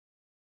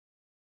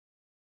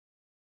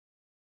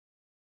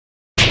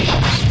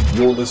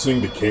You're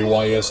listening to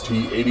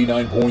KYST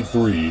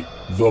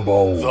 89.3, The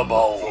Bone. The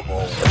Bone.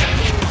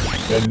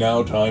 And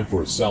now time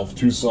for South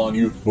Tucson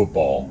Youth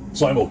Football,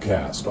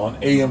 simulcast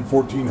on AM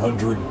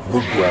 1400,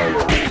 The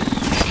Ground,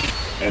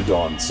 and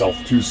on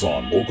South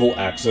Tucson Local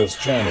Access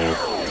Channel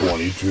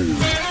 22.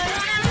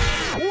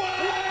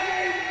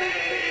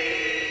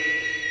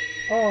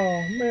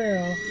 Oh,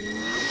 man.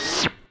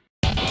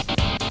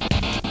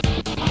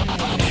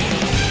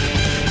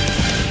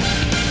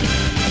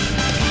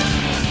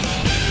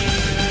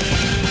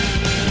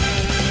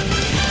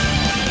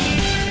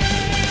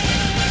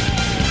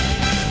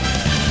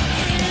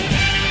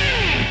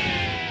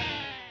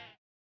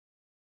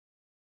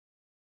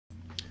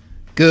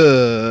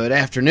 Good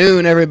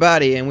afternoon,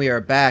 everybody, and we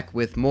are back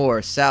with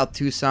more South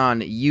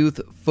Tucson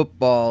Youth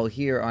Football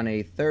here on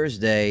a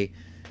Thursday.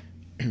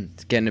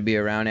 It's getting to be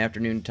around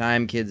afternoon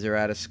time. Kids are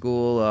out of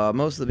school.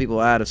 Most of the people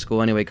are out of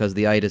school anyway because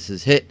the itis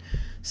has hit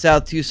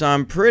South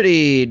Tucson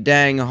pretty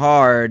dang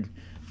hard.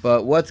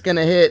 But what's going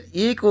to hit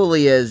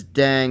equally as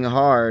dang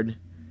hard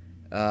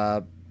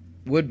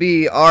would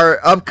be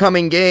our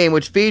upcoming game,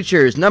 which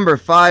features number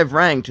 5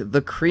 ranked,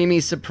 the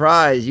Creamy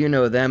Surprise. You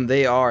know them.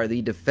 They are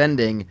the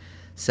defending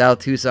South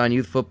Tucson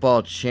Youth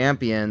Football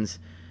champions.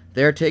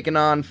 They're taking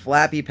on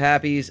Flappy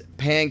Pappy's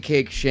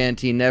Pancake,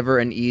 Shanty. Never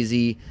an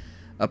easy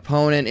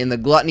opponent in the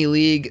Gluttony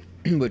League,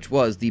 which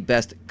was the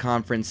best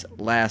conference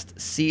last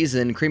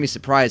season. Creamy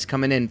Surprise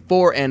coming in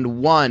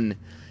 4-1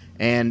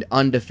 and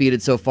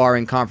undefeated so far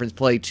in conference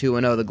play,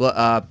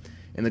 2-0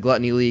 in the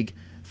Gluttony League.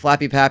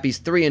 Flappy Pappy's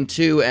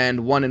 3-2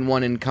 and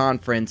 1-1 in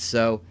conference.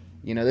 So,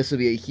 you know, this will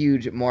be a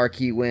huge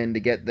marquee win to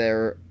get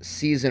their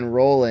season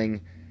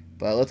rolling.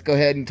 But let's go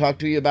ahead and talk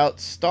to you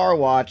about Star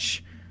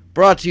Watch,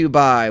 brought to you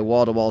by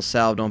Wall to Wall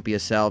Salve. Don't be a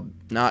salve,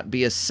 not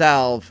be a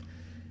salve.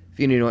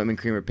 If you need an ointment,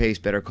 cream, or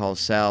paste, better call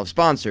Salve.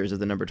 Sponsors of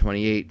the number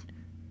 28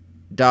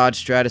 Dodge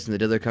Stratus and the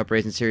Diddler Cup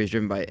Racing Series,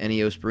 driven by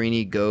Ennio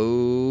Sperini.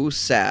 Go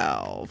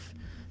Salve.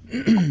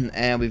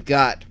 And we've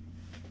got,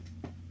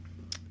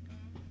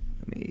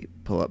 let me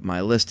pull up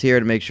my list here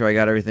to make sure I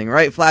got everything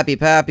right. Flappy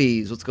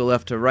Pappies. Let's go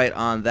left to right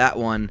on that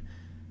one.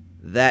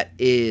 That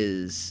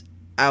is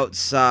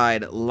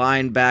outside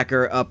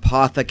linebacker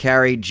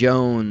Apothecary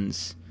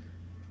Jones.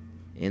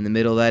 In the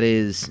middle, that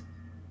is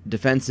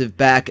defensive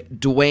back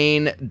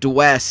Dwayne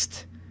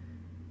Dwest.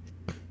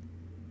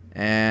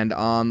 And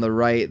on the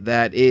right,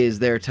 that is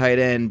their tight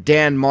end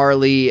Dan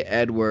Marley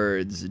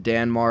Edwards.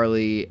 Dan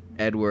Marley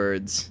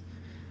Edwards.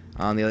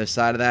 On the other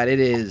side of that, it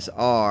is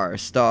our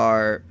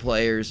star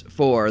players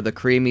for the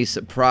Creamy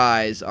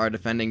Surprise, our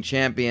defending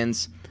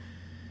champions.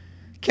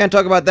 Can't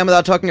talk about them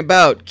without talking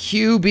about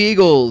Q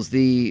Beagles,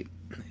 the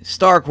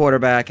star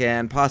quarterback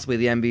and possibly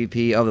the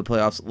MVP of the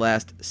playoffs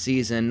last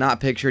season. Not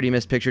pictured, he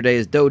missed picture day,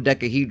 is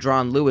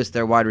Dodecahedron Lewis,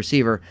 their wide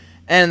receiver.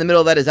 And in the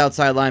middle of that is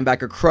outside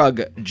linebacker Krug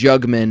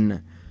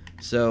Jugman.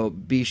 So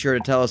be sure to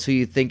tell us who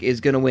you think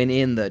is going to win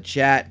in the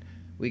chat.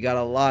 We got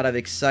a lot of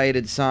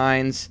excited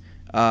signs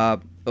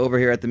over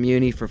here at the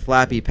Muni for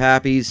Flappy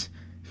Pappies.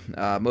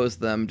 Most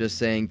of them just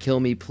saying, kill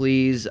me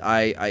please,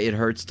 it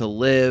hurts to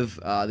live.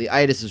 The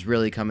itis is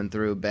really coming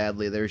through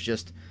badly. There's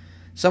just,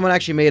 someone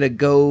actually made a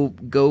go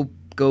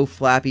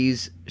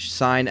Flappies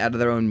sign out of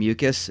their own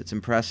mucus. It's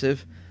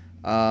impressive.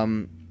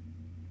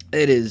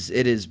 It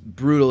is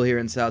brutal here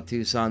in South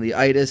Tucson. The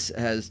itis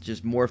has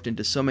just morphed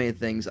into so many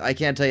things. I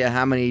can't tell you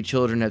how many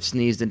children have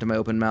sneezed into my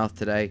open mouth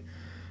today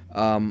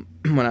when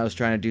I was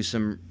trying to do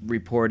some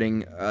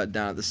reporting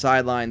down at the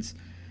sidelines.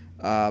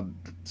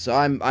 So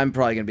I'm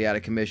probably going to be out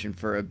of commission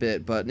for a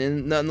bit. But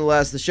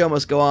nonetheless, the show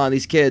must go on.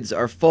 These kids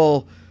are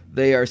full.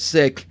 They are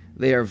sick.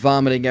 They are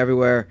vomiting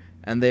everywhere.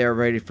 And they are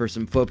ready for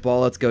some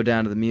football. Let's go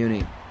down to the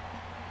Muni.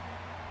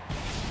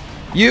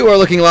 You are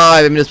looking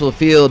live at Municipal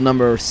Field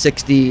number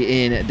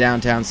 60 in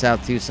downtown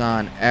South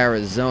Tucson,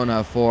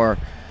 Arizona for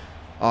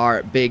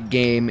our big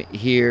game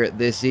here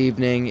this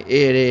evening. It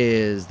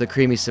is the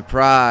Creamy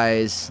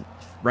Surprise,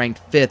 ranked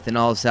 5th in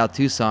all of South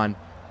Tucson.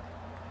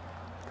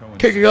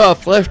 Kicking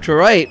off left to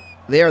right,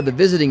 they are the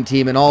visiting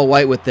team in all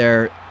white with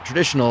their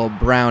traditional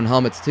brown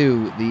helmets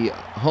too. The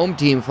home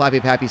team, Flappy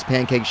Pappy's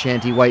Pancake,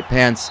 Shanty, white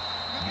pants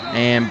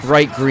and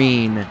bright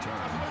green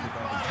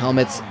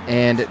helmets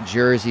and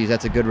jerseys.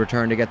 That's a good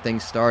return to get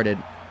things started.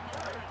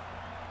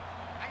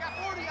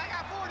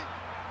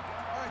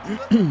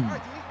 And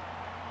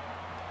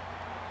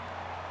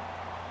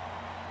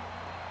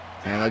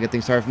they'll get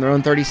things started from their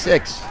own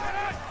 36.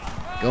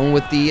 Going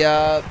with the,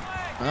 well,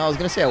 I was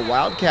going to say a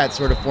Wildcat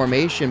sort of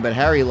formation, but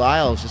Harry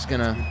Lyle is just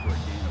going to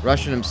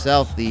rush it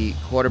himself, the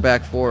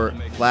quarterback for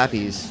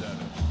Flappies.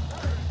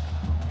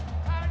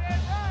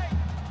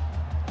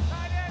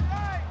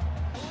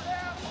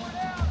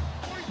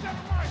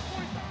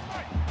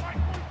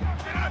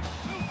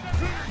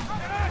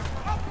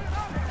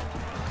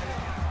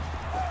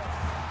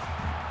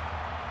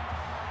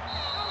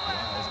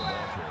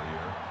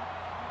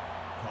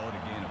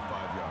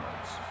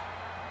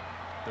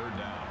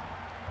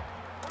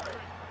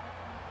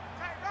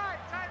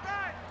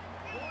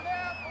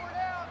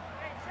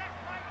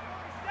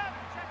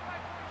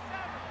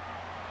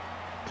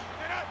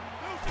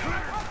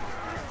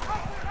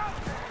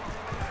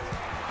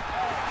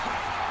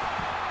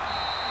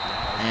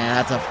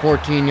 That's a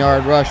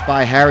 14-yard rush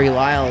by Harry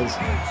Lyles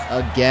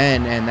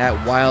again, and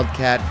that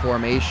Wildcat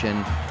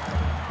formation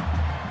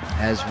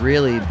has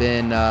really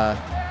been a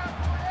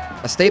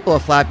staple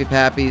of Flappy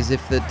Pappy's.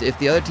 If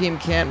the other team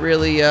can't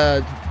really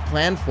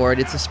plan for it,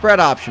 it's a spread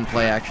option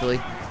play,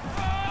 actually.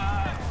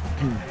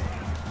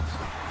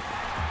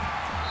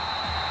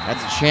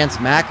 That's Chance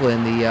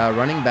Macklin, the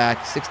running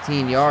back,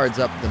 16 yards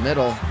up the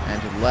middle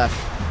and to the left.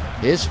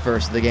 His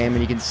first of the game,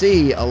 and you can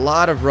see a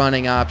lot of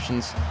running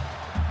options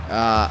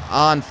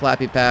on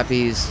Flappy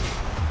Pappy's.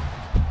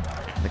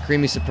 The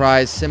Creamy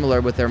Surprise, similar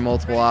with their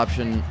multiple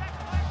option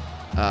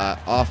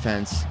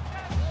offense.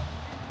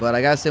 But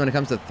I gotta say, when it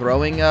comes to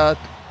throwing,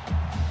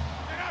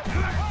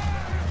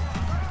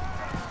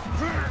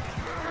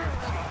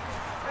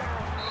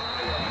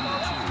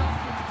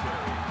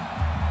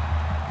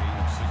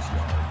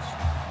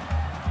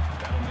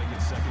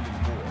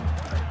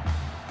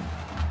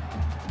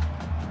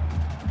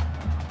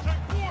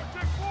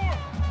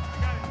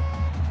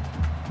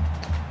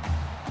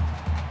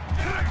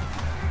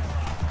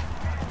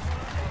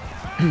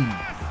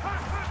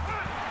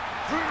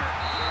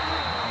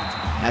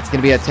 that's going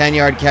to be a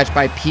 10-yard catch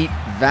by Pete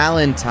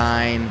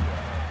Valentine.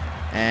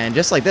 And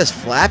just like this,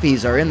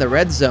 Flappies are in the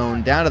red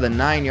zone down to the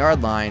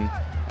 9-yard line.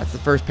 That's the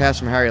first pass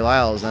from Harry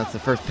Lyles, and that's the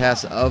first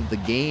pass of the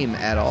game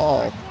at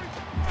all.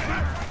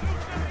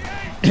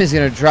 He's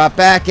going to drop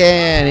back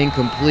and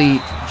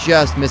incomplete.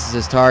 Just misses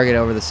his target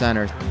over the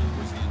center.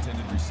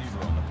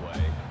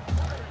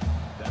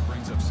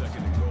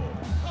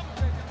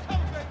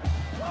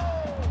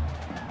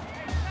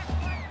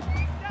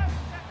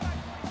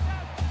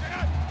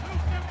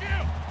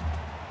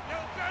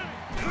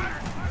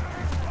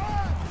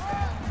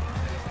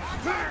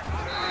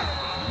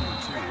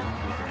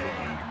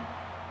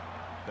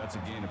 That's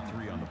a gain of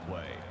 3 on the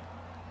play.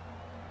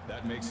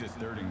 That makes it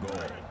 3rd and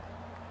goal.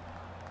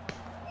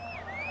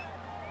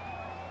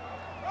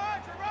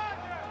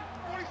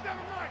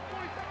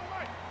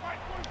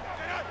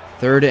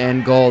 Third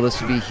and goal. This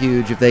would be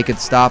huge if they could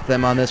stop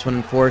them on this one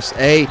and force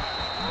a...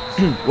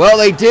 well,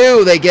 they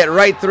do. They get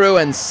right through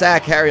and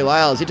sack Harry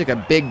Lyles. He took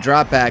a big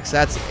drop back, so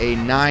that's a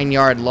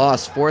 9-yard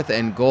loss. 4th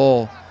and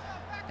goal.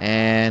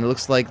 And it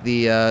looks like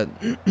the...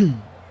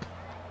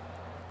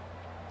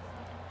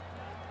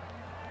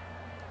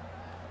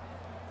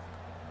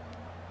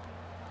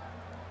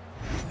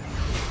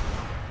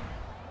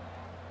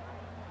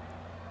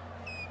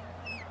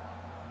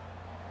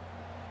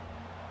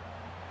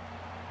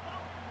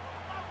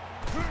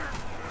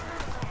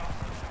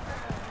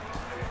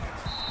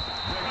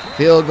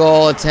 field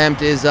goal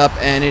attempt is up,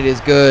 and it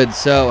is good.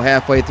 So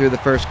halfway through the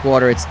first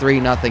quarter, it's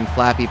 3-0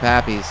 Flappy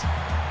Pappy's.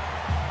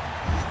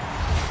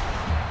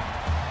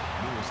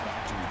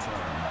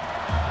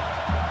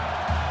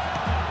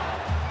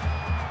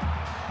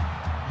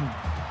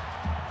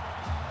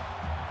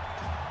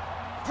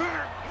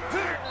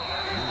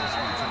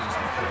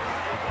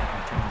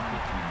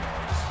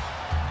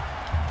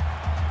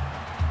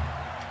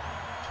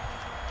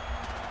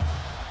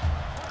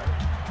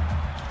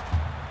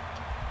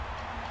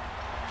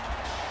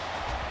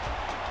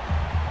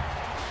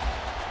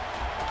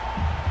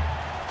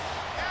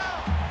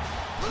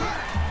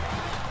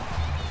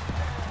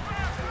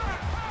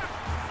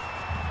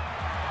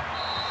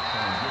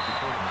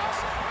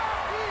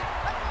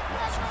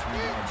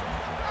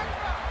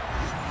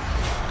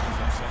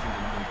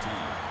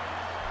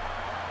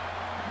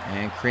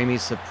 And Creamy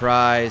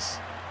Surprise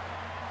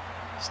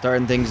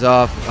starting things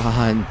off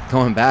on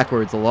going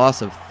backwards, a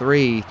loss of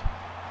 3.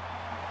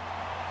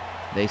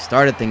 They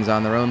started things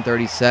on their own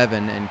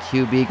 37, and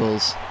Q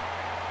Beagles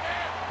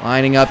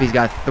lining up. He's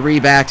got 3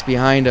 backs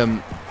behind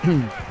him.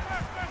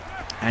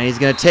 And he's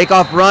going to take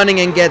off running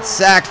and get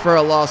sacked for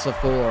a loss of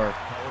 4.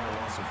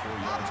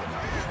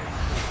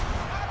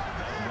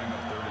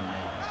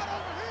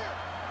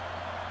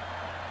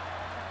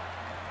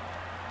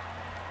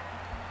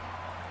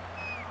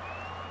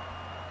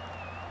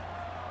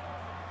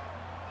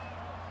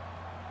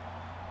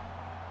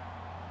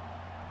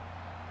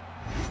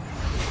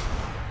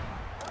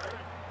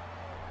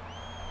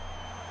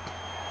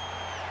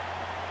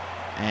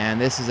 And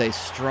this is a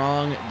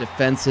strong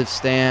defensive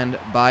stand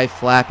by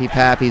Flappy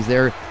Pappy's.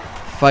 They're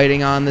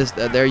fighting on this.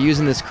 They're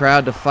using this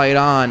crowd to fight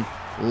on.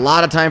 A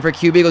lot of time for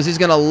Q Beagles. He's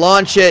going to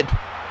launch it,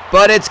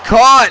 but it's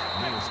caught.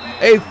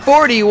 A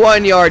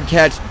 41-yard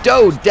catch.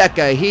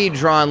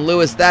 Dodecahedron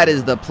Lewis. That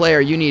is the player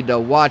you need to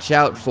watch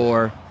out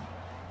for.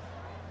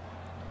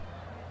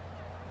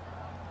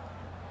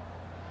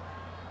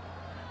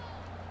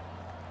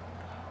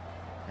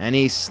 And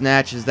he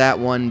snatches that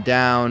one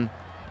down.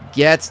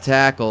 Gets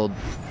tackled.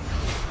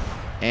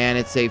 And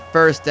it's a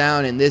first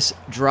down, and this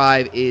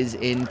drive is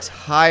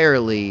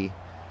entirely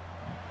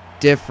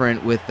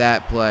different with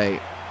that play.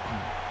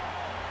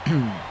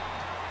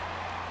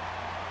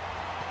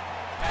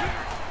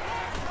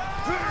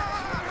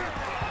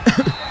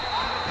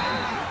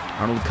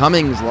 Arnold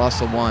Cummings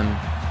lost a 1.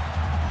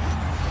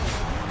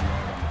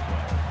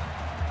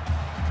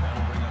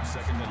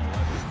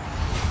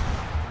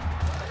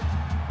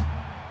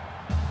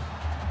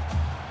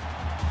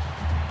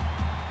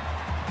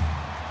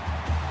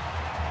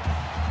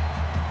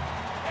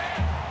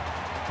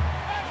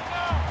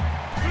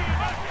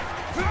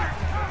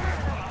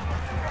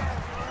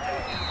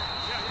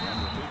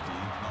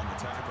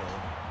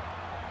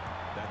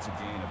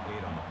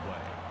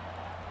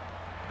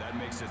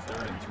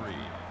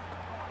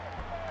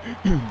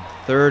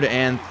 3rd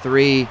and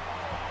 3.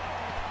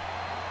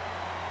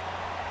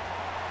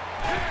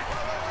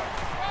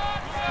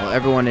 Well,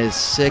 everyone is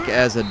sick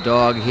as a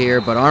dog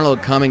here, but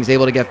Arnold Cummings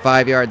able to get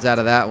 5 yards out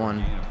of that one.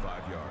 Gain of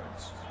 5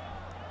 yards.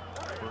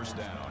 First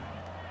down.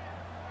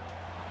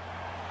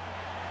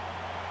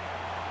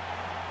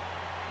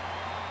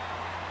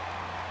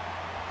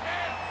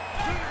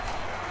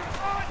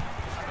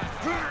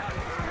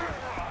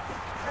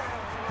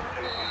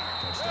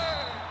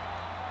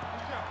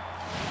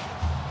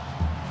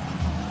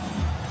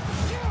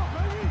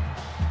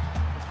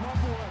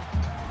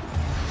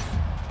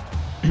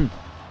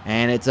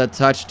 And it's a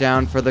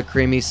touchdown for the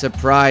Creamy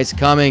Surprise.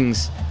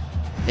 Cummings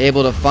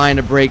able to find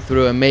a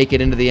breakthrough and make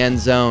it into the end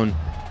zone.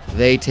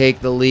 They take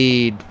the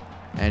lead,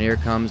 and here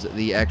comes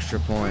the extra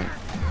point.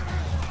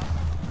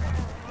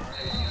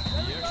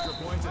 The extra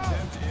point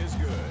attempt is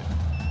good.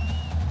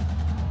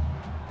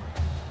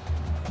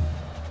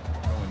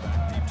 Going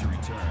back deep to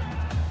return.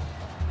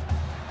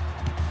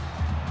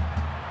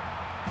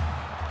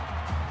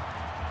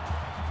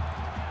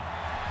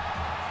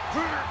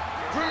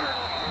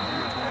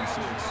 Number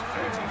 26,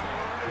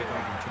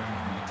 kickoff return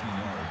from 18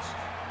 yards.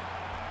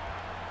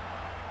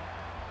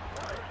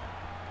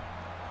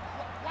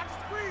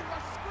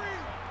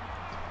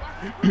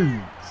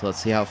 So let's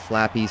see how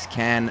Flappies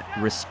can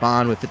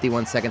respond with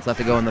 51 seconds left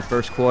to go in the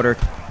first quarter.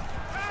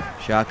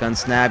 Shotgun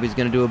snap. He's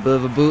going to do a bit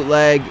of a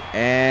bootleg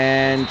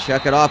and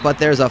chuck it off, but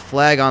there's a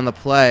flag on the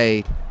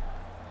play.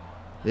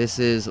 This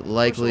is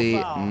likely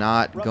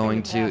not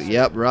going to...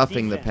 Yep,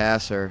 roughing the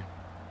passer.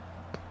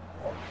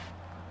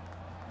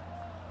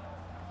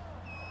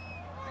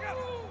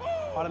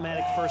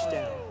 Automatic first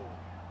down.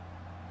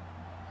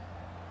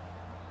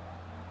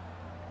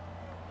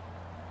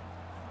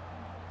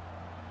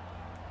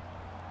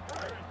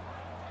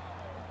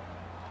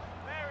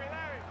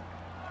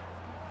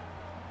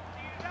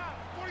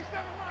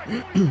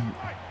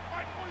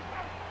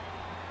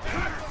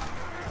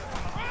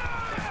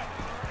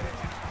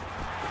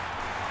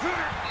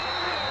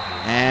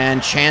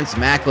 And Chance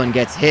Macklin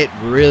gets hit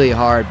really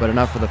hard, but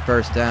enough for the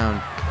first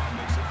down. That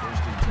makes it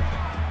 1st and 10.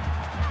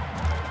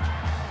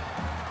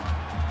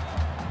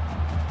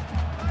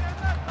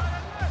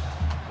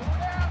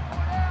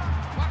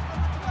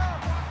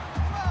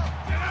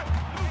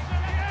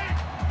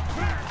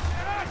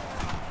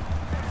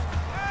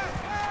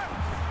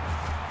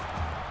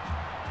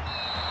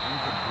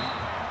 Incomplete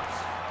pass.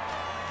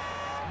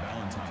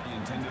 Valentine, the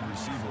intended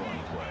receiver on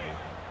the play.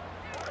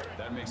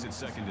 That makes it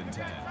 2nd and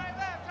 10.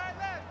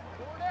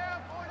 Four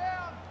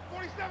down.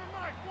 47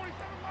 Mike.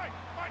 47 Mike.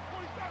 Mike,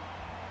 47.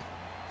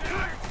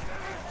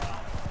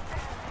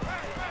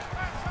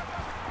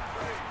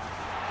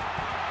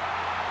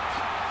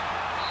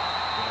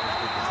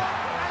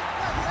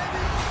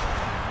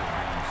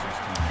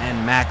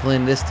 And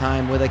Macklin this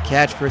time with a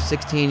catch for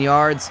 16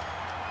 yards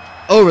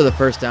over the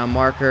first down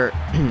marker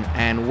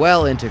and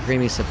well into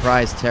Creamy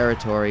Surprise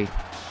territory.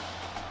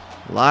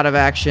 A lot of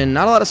action,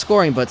 not a lot of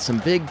scoring, but some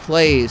big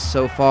plays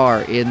so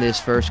far in this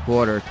first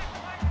quarter.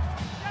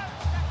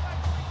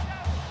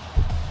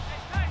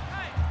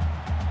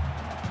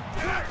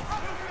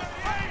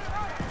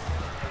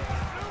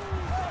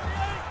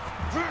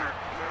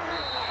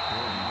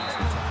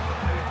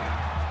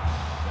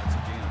 That's a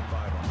gain of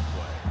 5 on the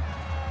play.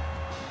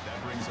 That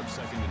brings up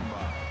 2nd and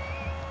 5.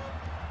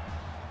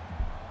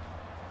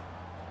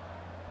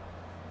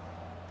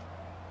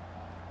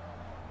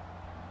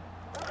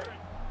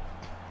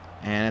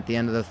 And at the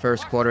end of the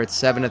first quarter, it's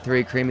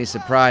 7-3 Creamy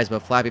Surprise,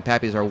 but Flappy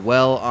Pappies are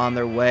well on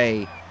their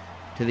way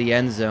to the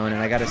end zone.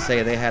 And I got to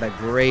say, they had a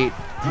great...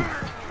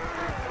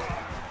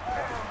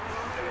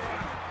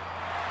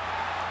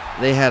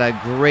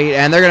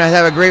 and they're going to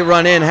have a great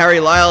run in. Harry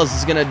Lyles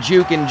is going to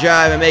juke and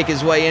jive and make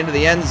his way into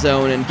the end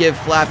zone and give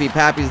Flappy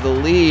Pappies the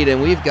lead.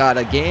 And we've got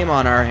a game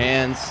on our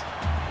hands.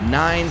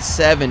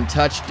 9-7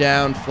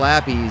 touchdown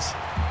Flappies.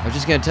 I was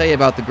just going to tell you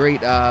about the great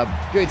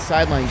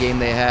sideline game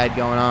they had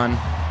going on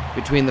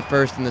between the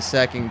first and the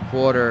second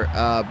quarter.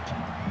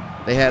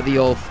 They had the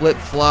old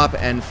flip-flop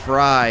and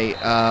fry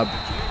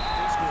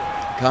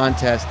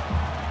contest,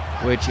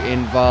 which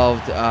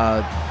involved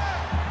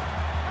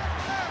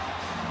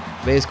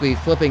basically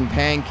flipping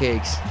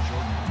pancakes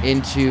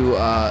into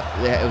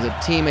it was a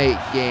team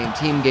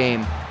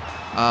game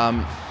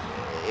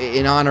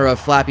in honor of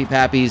Flappy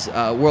Pappy's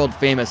world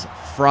famous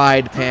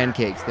fried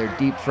pancakes. They're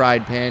deep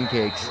fried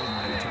pancakes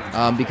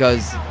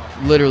because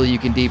literally you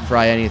can deep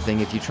fry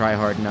anything if you try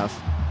hard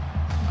enough.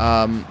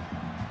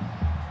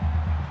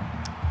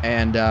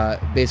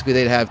 Basically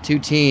they'd have two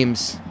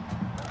teams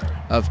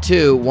of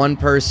two, one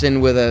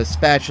person with a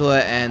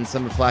spatula and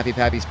some of Flappy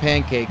Pappy's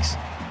pancakes,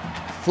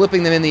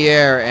 flipping them in the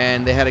air,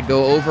 and they had to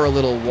go over a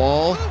little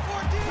wall,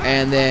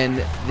 and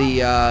then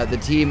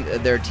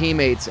their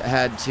teammates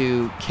had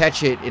to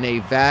catch it in a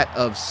vat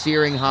of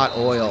searing hot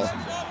oil.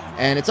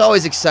 And it's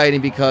always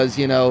exciting because,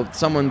 you know,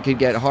 someone could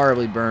get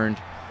horribly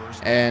burned.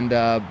 And,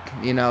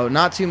 you know,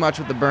 not too much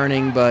with the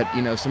burning, but,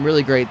 you know, some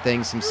really great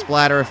things, some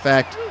splatter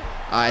effect.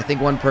 I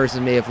think one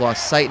person may have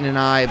lost sight in an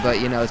eye,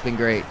 but, you know, it's been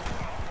great.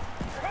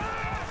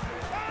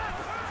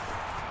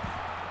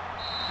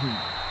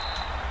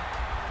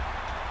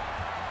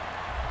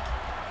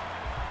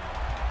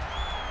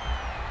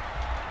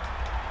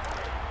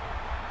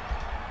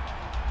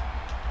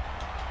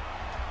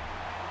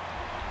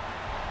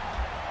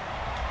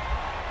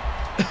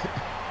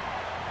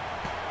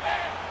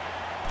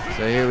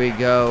 So here we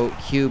go.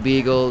 Q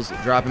Beagles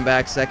dropping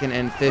back, 2nd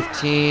and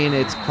 15.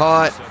 It's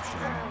caught.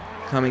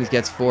 Cummings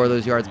gets 4 of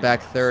those yards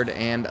back, 3rd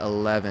and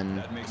 11.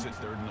 That makes it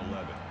 3rd and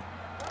 11.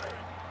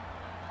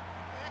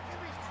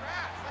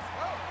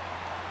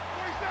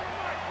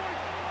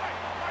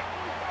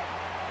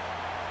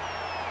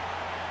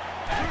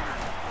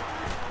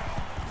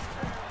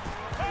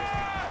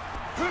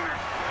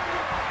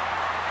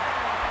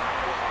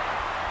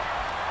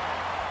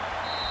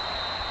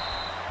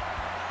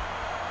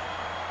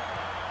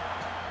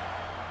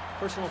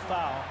 Personal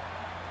foul.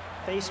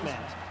 Face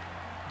mask.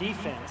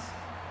 Defense.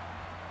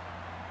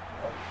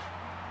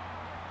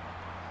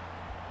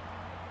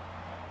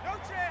 No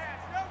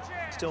chance, no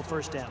chance. Still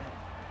first down.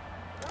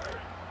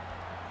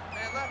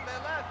 Man left,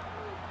 man left.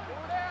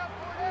 Four down,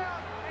 four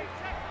down. Hey,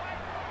 check my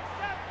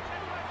 47,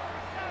 check my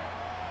 47.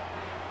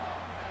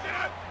 Get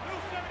up,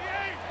 blue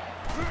 78.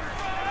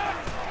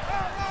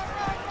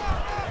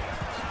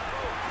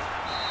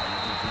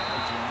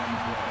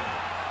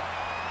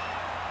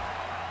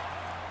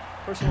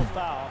 Personal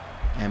foul.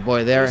 And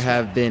boy, there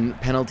have been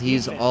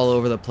penalties all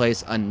over the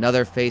place.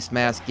 Another face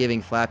mask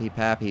giving Flappy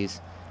Pappies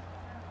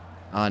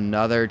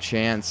another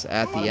chance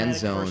at the end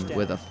zone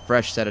with a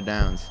fresh set of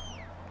downs.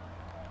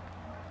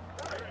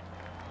 Time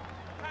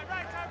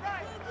right, time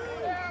right.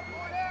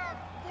 Four down,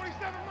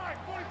 47 Mike,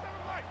 47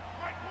 Mike,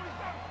 Mike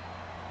 47.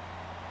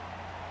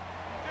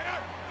 Get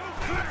up, blue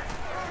 78.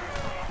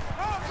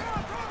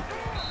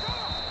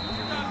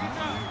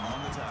 On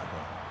the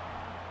tackle.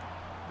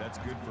 That's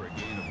good for a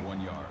gain of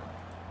 1 yard.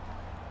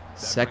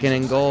 2nd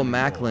and goal,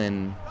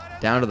 Macklin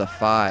down to the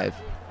 5.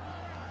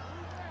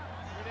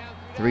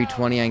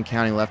 3:20 and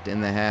counting left in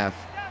the half.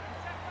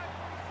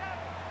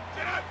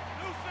 Get up,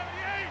 blue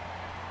 78.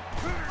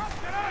 Get up.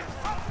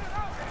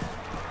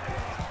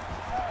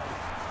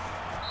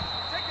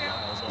 Take down.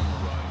 Miles on the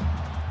run.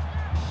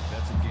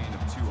 That's a gain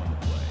of 2 on the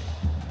play.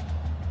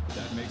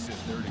 That makes it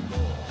 3rd and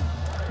goal.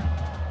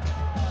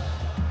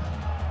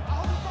 I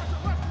hope you got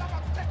your left, 'cause I'm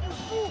about to take you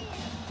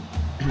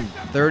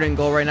through. 3rd and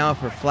goal right now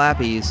for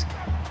Flappies.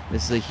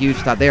 This is a huge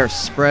stop. They are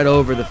spread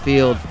over the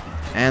field,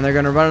 and they're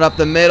going to run it up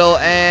the middle.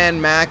 And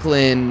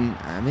Macklin,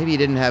 maybe he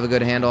didn't have a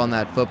good handle on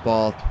that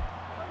football.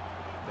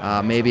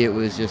 Maybe it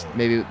was just,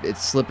 maybe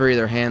it's slippery.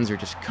 Their hands are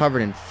just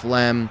covered in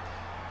phlegm,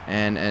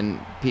 and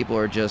people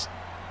are just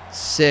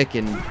sick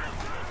and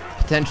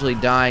potentially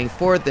dying.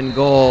 4th and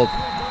goal.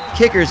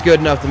 Kicker's good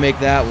enough to make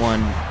that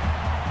one.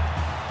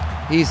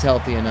 He's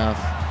healthy enough.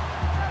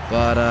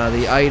 But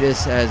the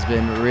itis has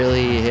been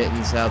really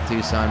hitting South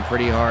Tucson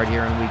pretty hard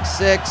here in week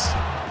 6.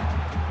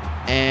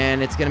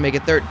 And it's going to make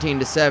it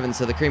 13-7.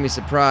 So the Creamy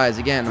Surprise,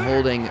 again,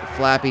 holding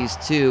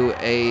Flappies to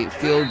a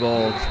field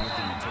goal.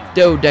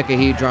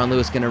 Dodecahedron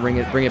Lewis going to bring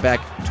it back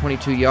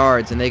 22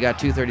 yards. And they got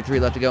 2:33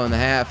 left to go in the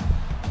half.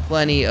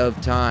 Plenty of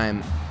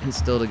time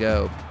still to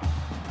go.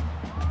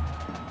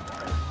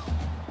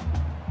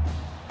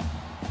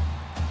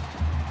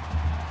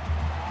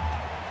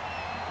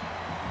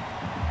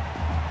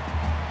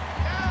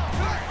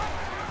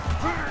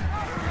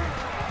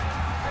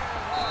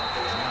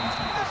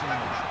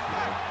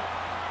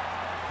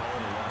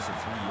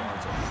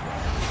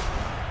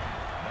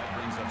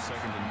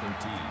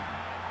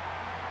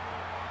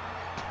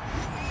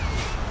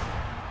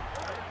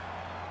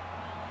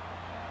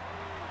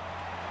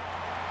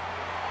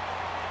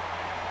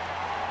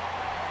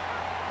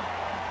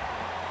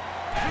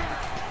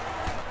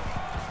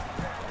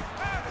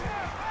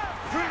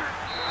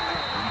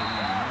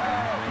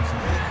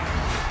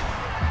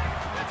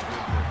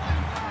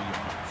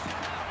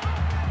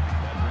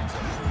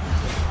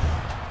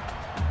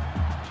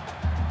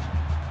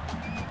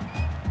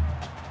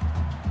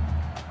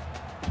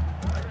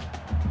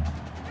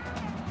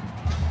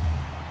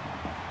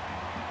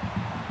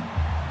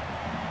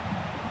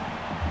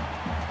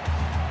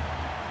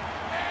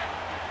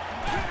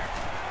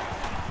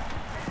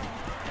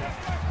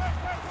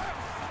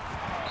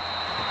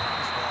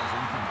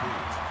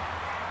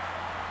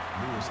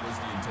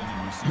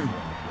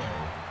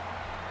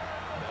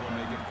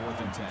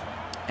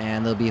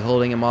 And they'll be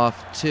holding him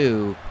off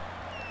to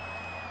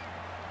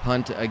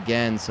punt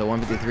again, so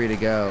 1:53 to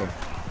go.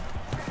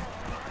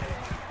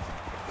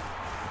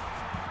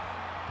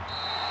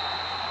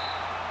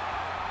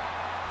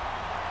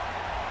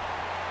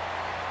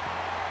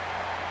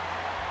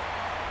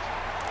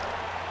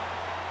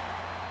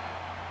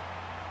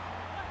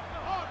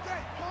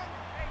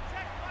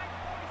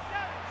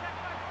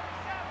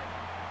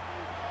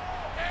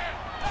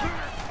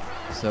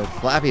 So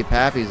Flappy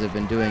Pappies have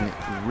been doing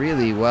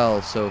really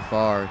well so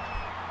far.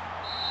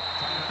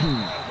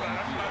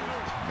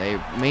 They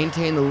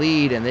maintain the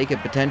lead, and they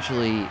could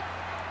potentially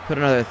put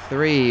another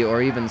 3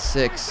 or even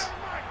 6.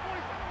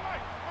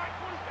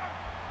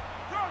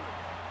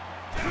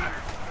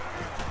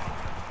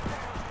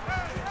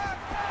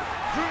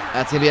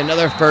 That's going to be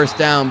another first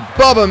down.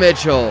 Bubba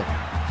Mitchell.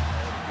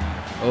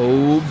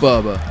 Oh,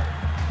 Bubba.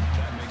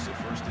 That makes it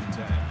 1st and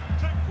 10.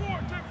 Check 4,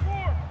 check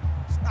 4.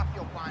 Stop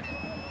your bonnet.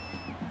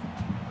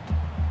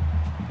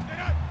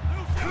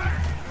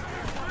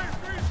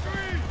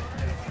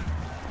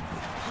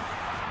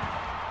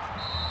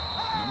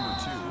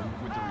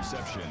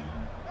 interception.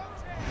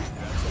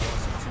 That's a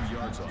loss of 2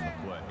 yards on the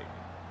play.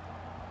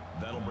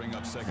 That'll bring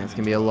up second. That's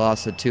going to be a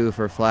loss of 2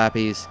 for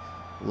Flappies.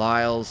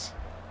 Lyles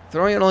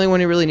throwing it only when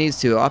he really needs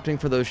to, opting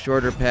for those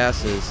shorter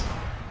passes.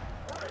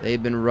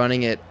 They've been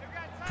running it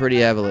pretty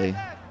heavily.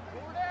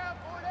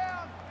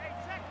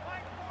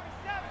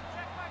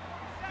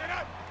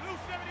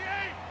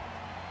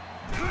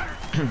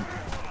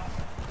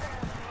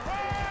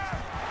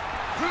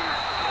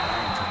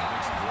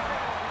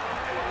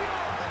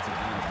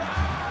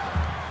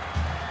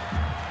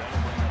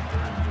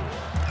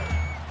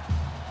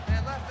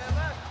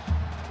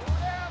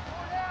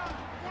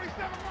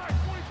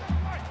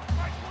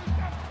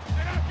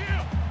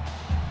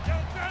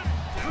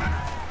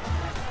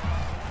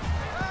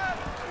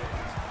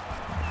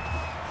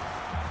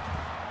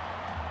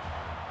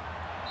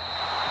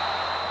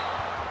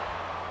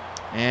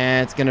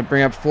 And it's going to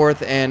bring up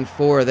 4th and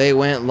 4. They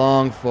went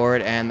long for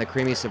it, and the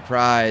creamy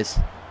surprise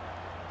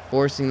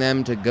forcing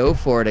them to go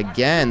for it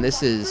again.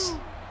 This is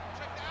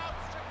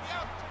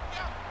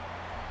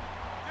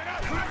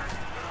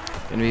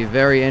going to be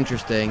very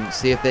interesting.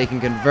 See if they can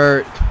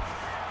convert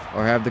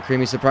or have the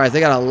creamy surprise. They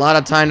got a lot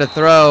of time to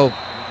throw.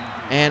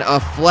 And a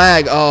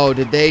flag. Oh,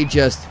 did they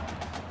just...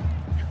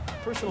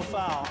 Personal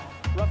foul.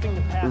 Roughing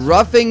the passer.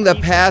 Roughing the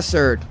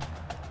passer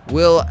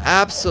will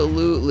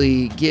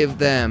absolutely give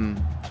them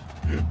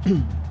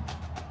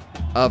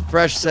a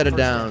fresh set of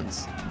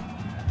downs.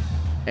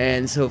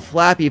 And so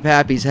Flappy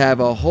Pappies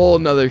have a whole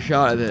nother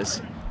shot at this.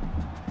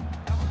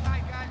 Double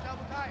tight, guys,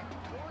 double tight.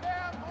 Four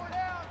down, four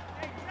down.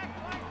 Hey, check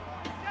line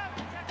 47, check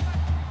line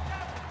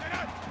 47. Get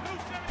up, lose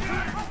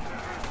 78.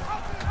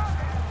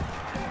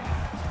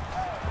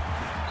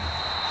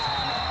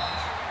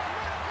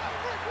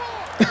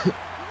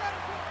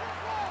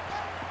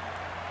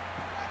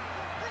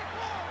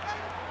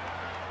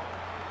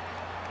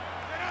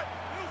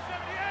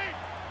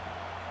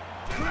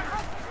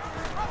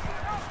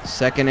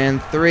 Second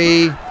and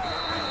 3,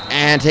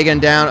 and taking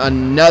down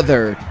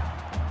another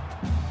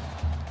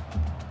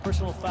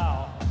Personal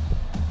foul.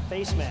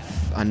 Face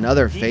mask.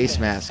 Another face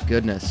mask.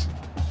 Goodness.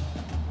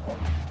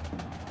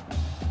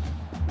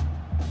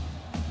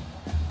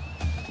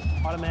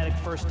 Automatic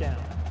first down.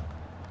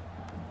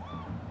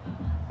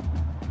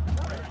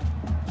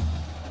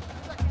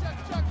 Check.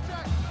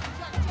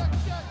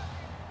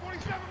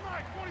 47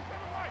 Mike, 47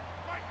 Mike.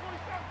 Mike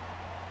 47.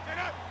 Get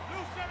up,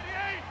 lose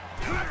 78.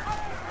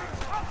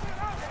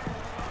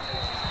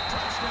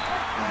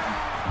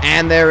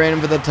 And they're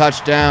in for the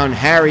touchdown.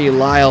 Harry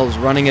Lyles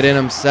running it in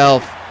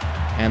himself.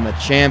 And the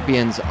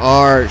champions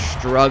are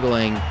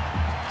struggling,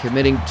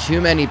 committing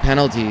too many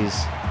penalties.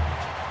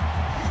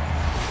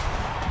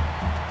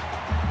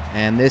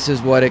 And this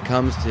is what it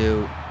comes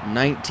to.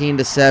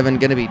 19-7,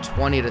 going to be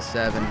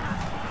 20-7.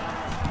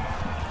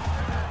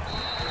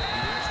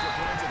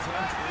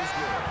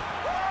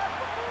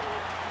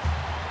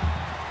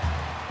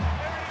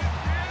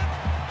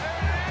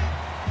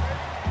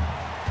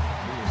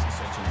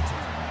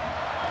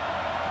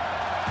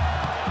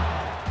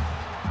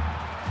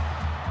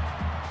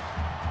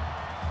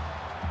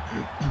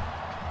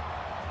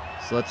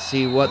 So let's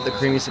see what the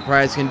creamy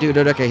surprise can do.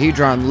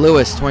 Dodecahedron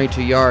Lewis,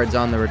 22 yards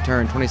on the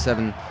return,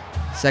 27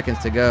 seconds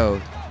to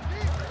go.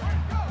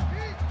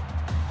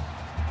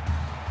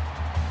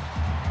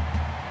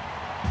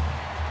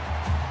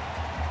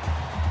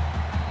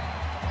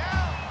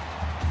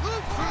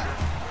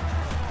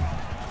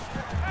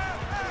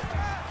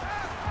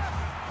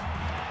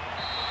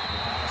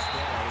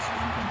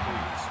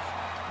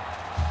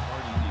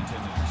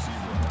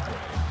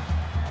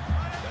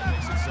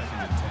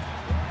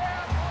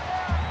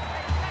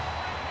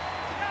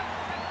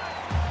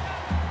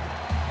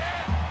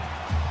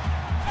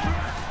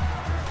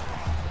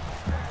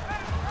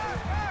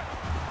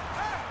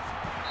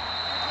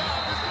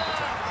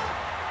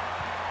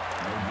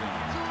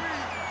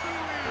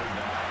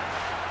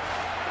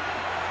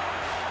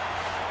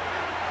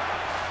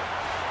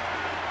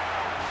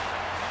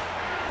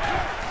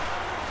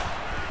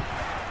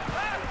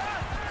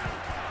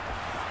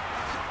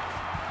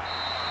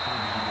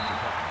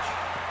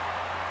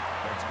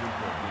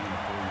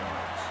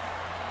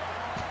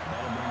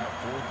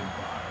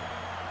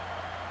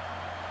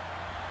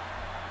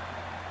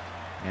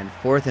 And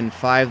 4th and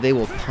 5, they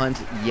will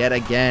punt yet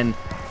again.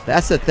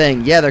 That's the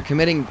thing. Yeah, they're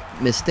committing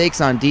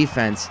mistakes on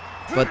defense,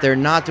 but they're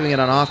not doing it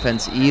on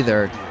offense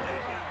either.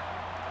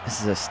 This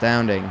is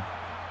astounding.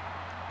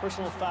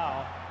 Personal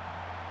foul.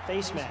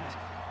 Face mask.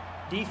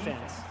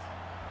 Defense.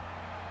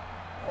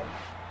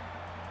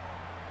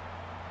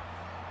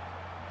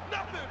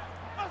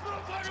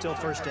 Still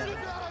first down.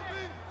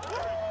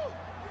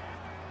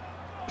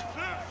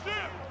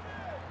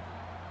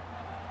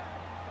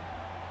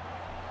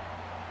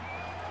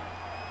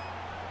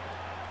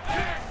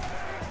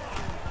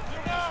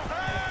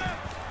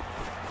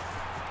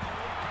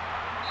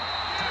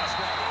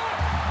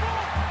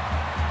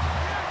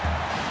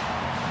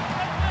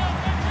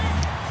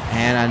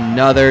 And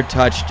another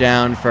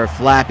touchdown for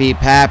Flappy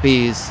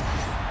Pappies.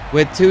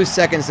 With 2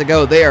 seconds to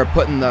go, they are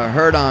putting the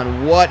hurt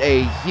on. What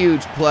a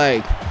huge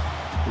play.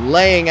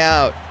 Laying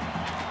out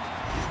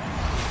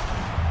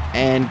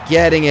and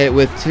getting it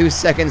with 2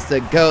 seconds to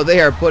go. They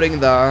are putting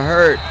the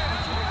hurt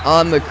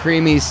on the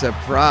Creamy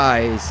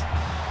Surprise.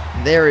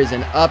 There is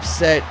an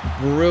upset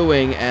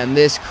brewing, and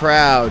this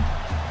crowd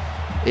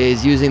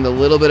is using the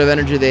little bit of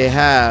energy they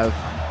have.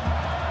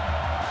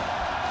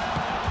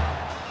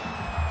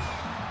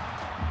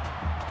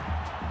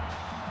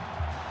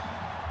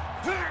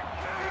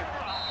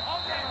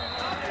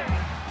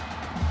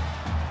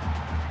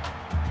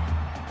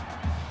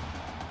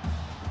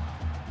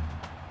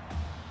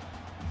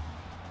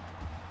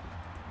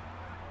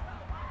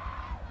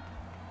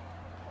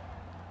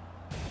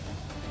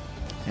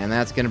 And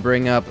that's going to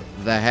bring up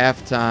the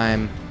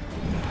halftime,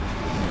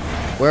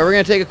 where we're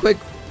going to take a quick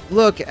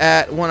look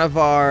at one of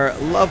our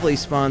lovely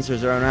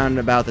sponsors around and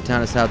about the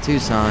town of South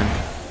Tucson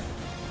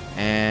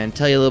and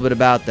tell you a little bit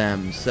about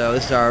them. So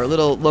this is our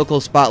little local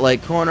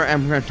spotlight corner,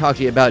 and we're going to talk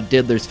to you about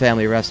Diddler's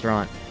Family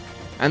Restaurant.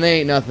 And there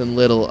ain't nothing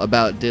little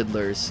about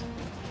Diddler's.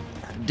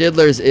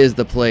 Diddler's is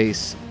the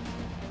place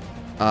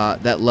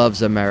that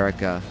loves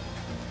America.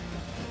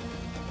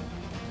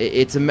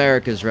 It's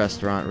America's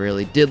restaurant,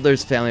 really.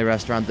 Diddler's Family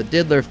Restaurant. The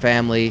Diddler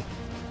family.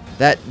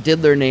 That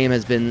Diddler name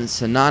has been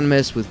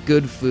synonymous with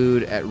good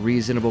food at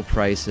reasonable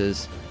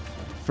prices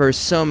for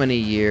so many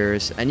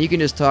years. And you can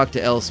just talk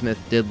to L. Smith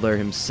Diddler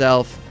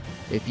himself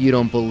if you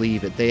don't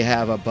believe it. They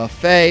have a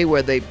buffet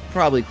where they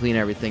probably clean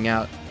everything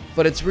out,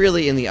 but it's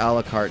really in the a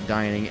la carte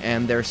dining,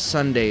 and their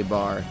Sunday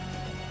bar.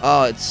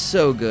 Oh, it's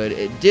so good.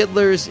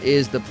 Diddler's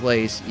is the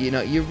place. You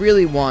know, you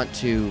really want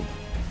to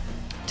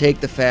take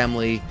the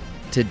family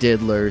to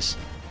Diddler's,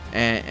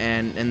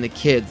 and the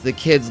kids. The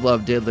kids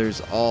love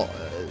Diddler's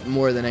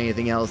more than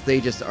anything else.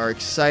 They just are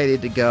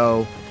excited to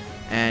go,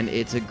 and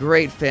it's a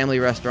great family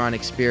restaurant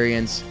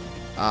experience.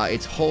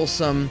 It's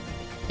wholesome.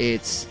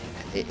 It's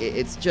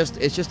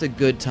just a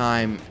good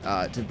time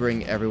to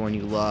bring everyone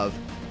you love.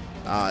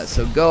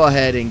 So go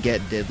ahead and get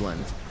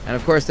diddlin'. And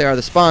of course, they are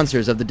the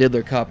sponsors of the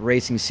Diddler Cup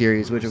Racing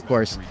Series, which of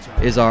course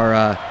is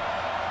our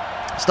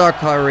Star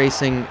Car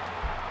Racing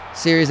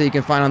series that you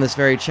can find on this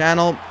very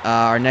channel.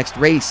 Our next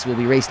race will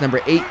be race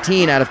number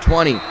 18 out of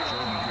 20,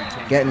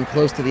 getting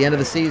close to the end of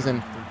the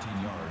season.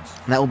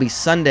 And that will be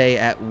Sunday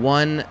at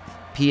 1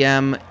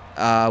 p.m.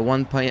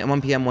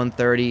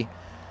 1:30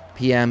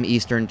 p.m.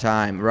 Eastern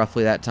Time,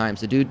 roughly that time.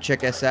 So do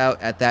check us out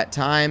at that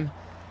time.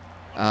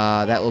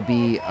 That will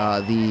be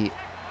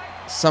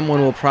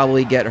someone will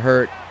probably get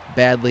hurt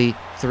badly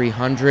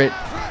 300.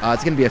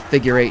 It's going to be a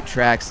figure 8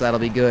 track, so that'll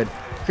be good.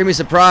 Creamy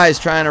Surprise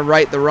trying to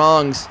right the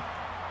wrongs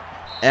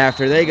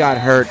after they got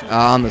hurt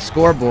on the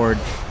scoreboard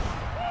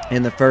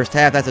in the first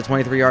half. That's a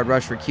 23-yard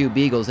rush for Q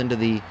Beagles into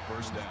the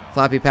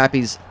Flappy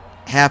Pappy's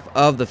half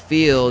of the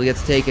field.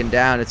 Gets taken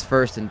down. It's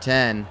 1st and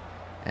 10,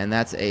 and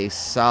that's a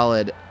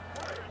solid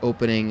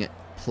opening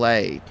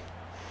play.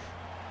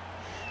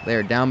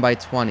 They're down by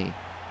 20.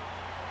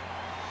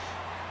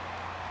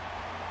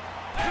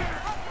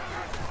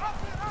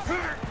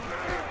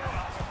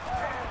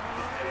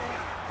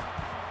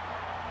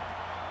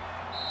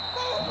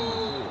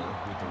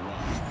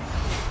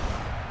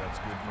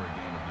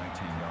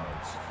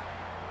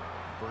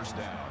 First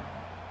down.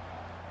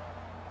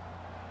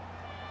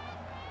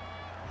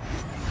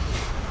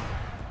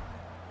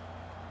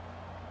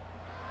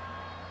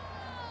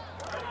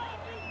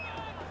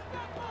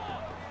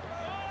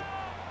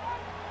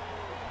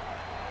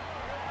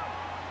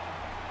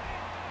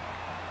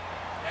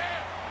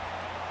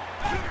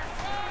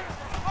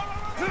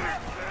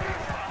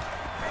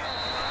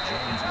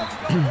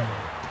 No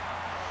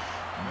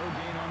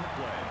gain on the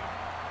play.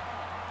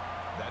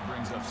 That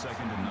brings up 2nd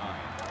and 9.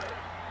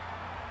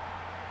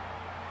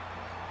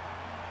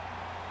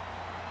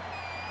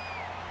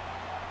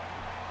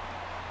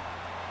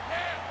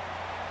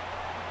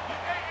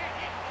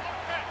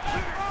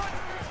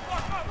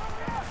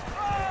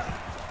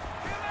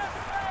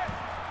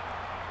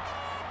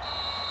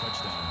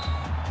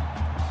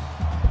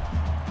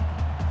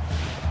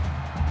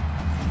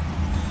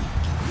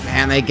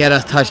 And they get a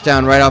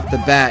touchdown right off the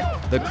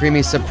bat. The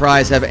Creamy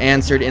Surprise have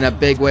answered in a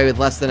big way with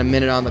less than a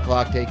minute on the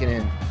clock taken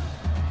in.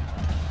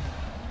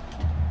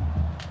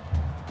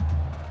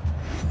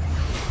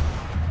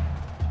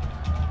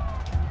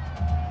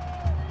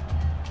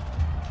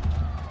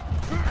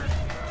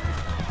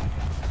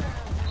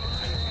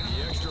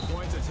 The extra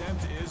point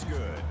attempt is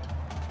good.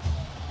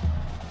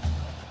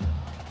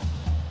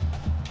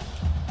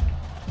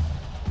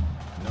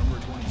 Number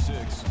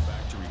 26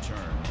 back to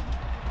return.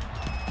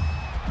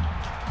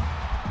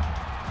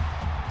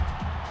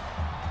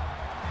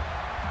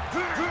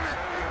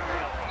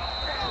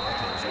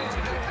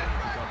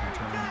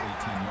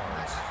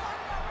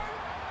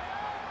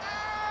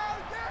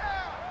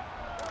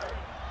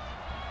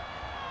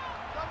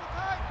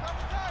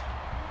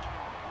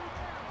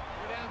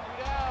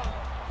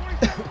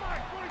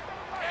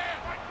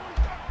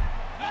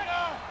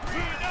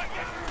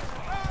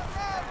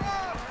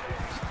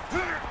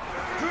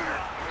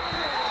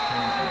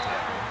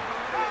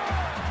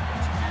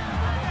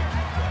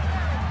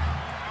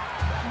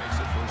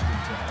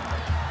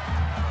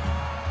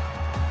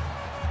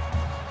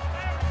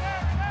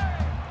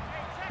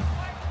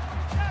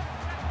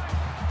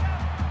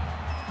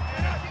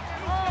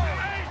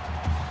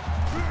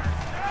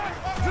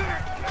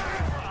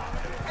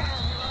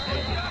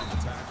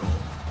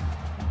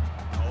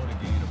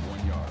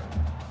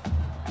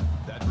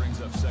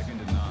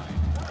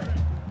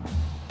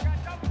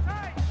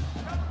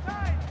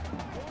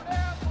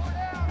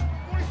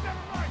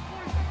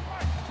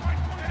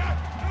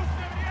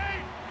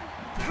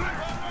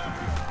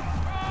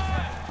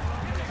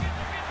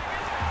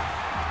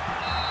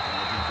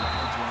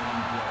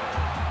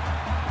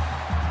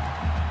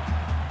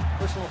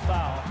 Personal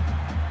foul.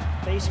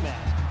 Face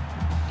mask.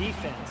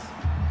 Defense.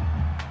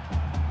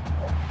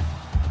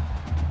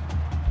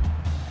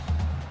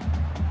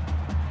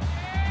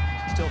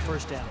 Still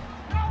first down.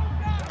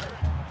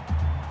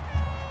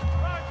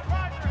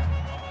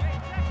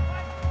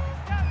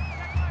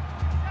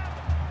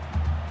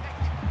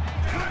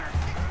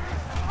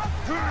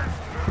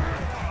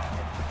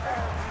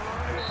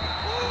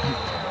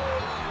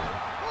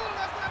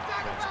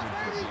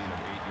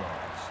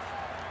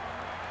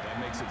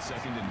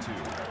 Second and 2.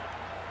 Try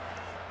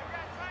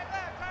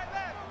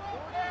left.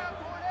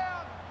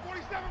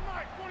 47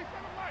 Mike.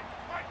 47 Mike.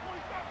 Mike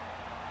 47.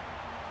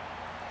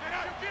 Get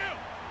out. Kill.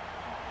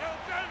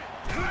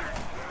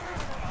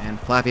 And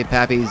Flappy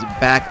Pappy's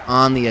back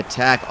on the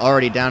attack,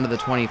 already down to the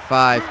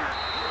 25.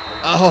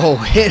 Oh,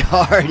 hit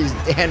hard is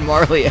Dan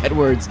Marley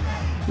Edwards.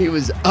 He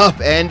was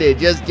upended,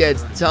 just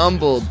gets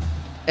tumbled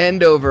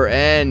end over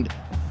end.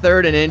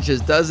 3rd and inches,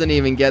 doesn't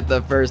even get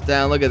the first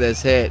down. Look at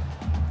this hit.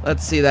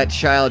 Let's see that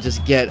child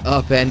just get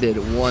upended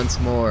once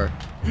more.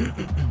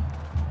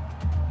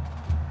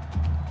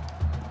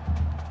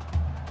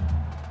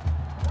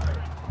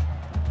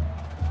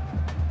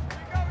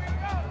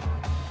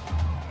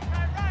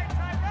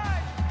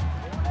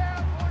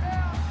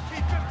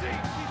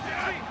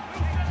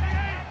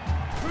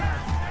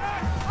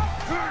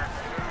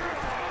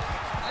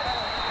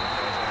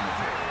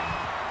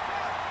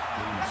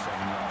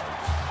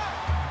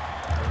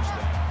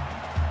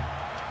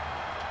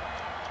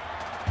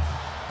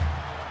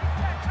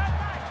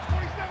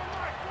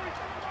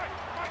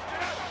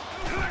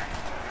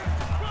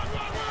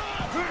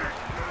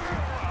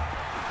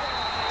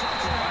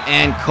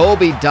 And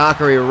Colby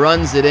Dockery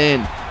runs it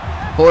in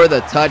for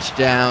the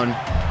touchdown.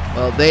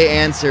 Well, they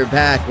answer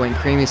back when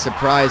Creamy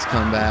Surprise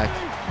come back.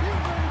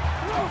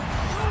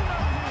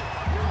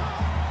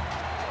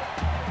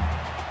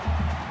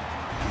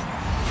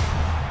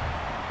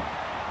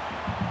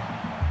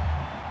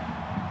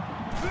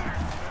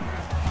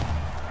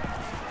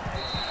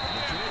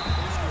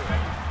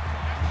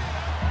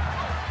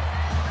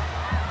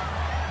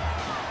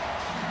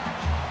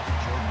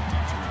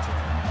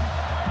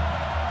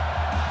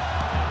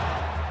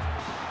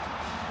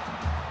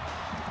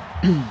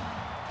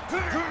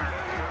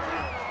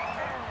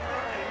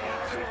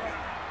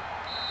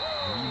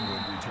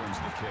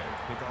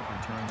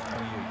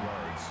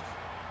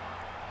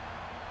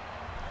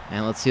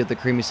 And let's see what the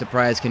Creamy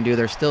Surprise can do.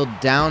 They're still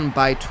down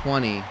by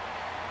 20.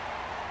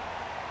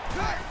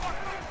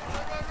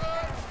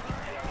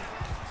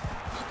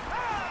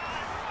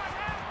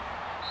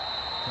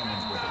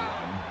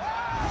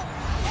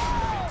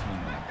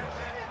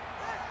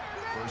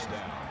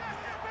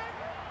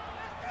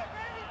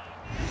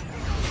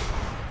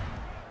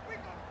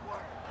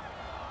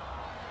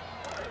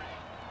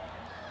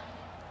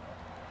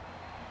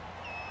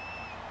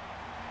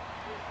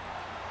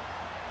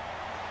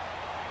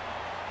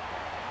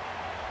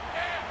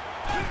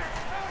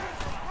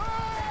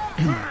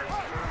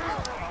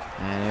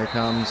 And here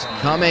comes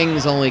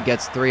Cummings, only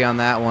gets 3 on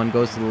that one,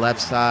 goes to the left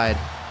side,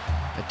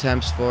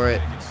 attempts for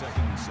it,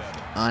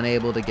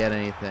 unable to get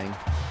anything.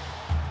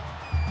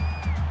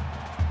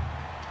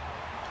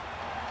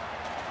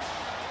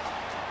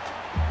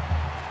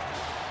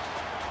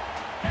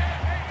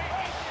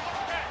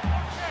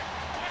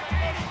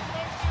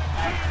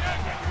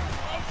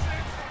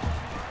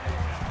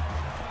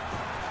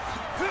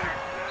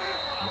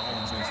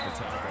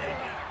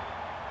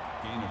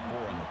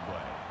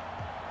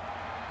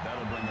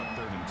 That'll bring up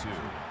 3rd and 2.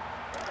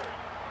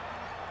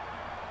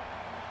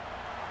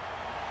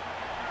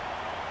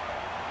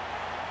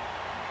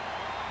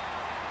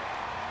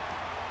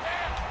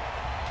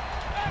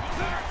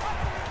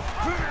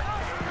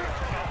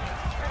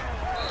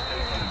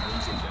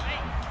 Brings him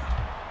down.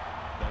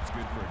 That's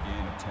good for a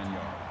gain of 10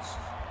 yards.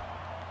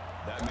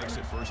 That makes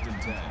it 1st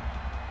and 10.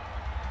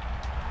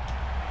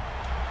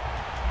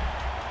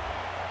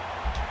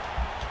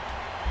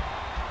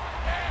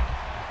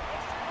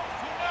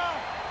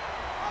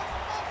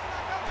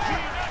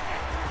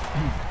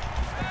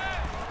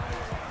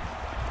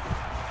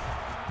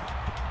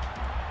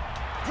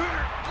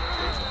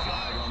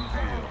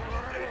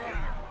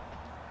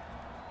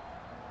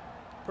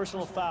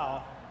 Personal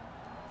foul.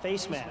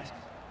 Face mask.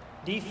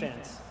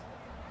 Defense.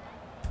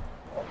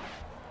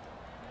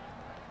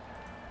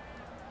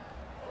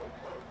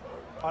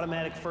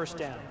 Automatic first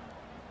down.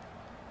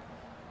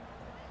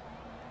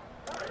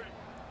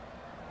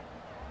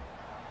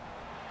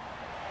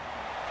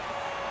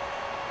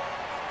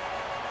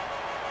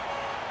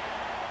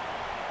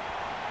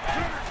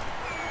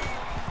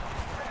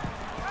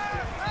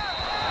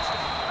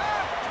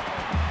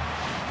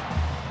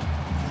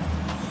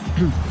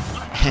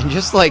 And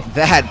just like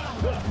that,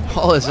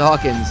 Wallace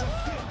Hawkins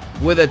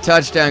with a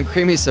touchdown.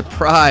 Creamy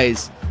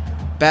Surprise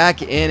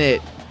back in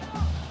it.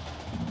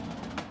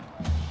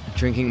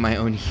 Drinking my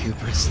own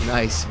hubris.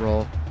 Nice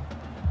roll.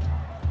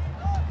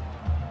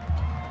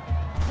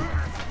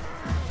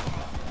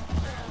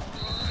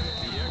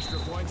 The extra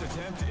point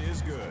attempt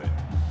is good.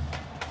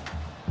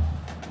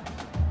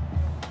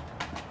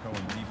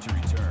 Going deep to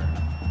return.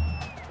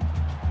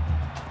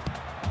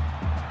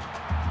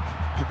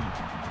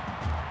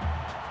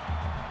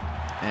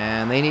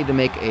 and they need to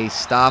make a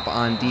stop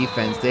on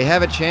defense. They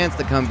have a chance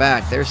to come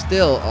back. There's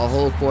still a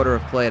whole quarter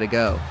of play to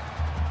go.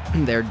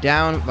 They're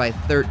down by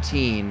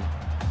 13,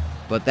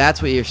 but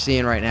that's what you're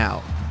seeing right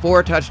now.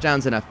 4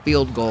 touchdowns and a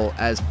field goal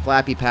as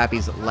Flappy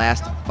Pappy's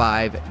last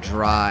 5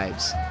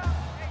 drives.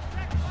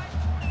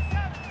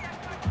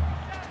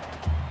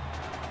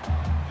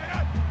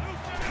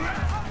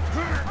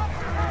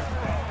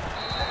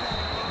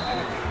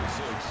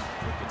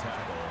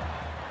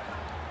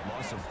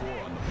 Loss of 4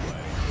 on the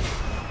play.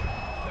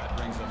 That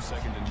brings up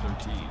 2nd and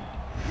 13.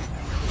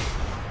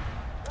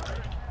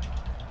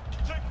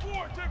 Take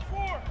 4, take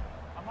 4.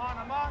 I'm on,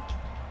 I'm on.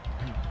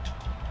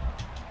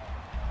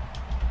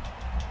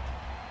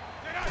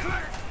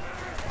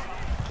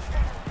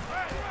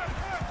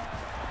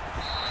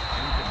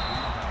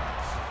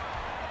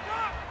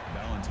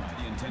 Valentine,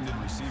 the intended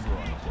receiver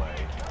on the play.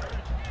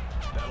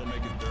 That'll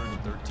make it 3rd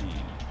and 13.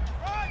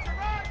 Roger,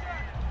 Roger.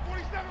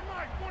 47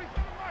 Mike,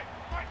 47 Mike.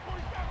 Mike,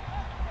 47.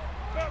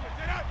 Cover,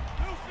 get up.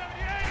 Blue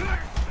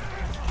 78.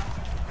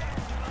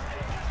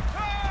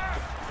 Pass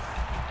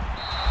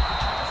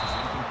is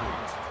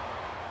incomplete.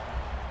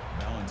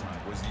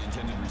 Valentine was the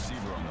intended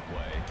receiver on the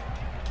play.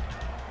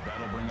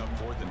 That'll bring up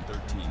 4th and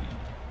 13.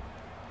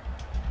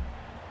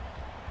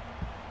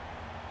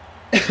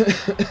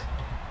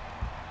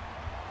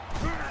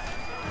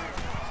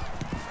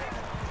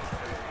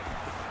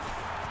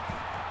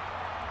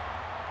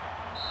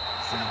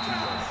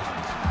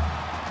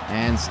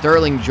 And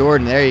Sterling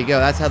Jordan, there you go.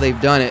 That's how they've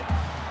done it.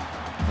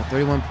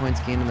 31 points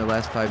gained in their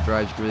last 5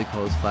 drives. Really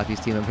close. Flappy's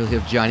team. I really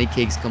hope Johnny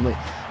Cakes come late.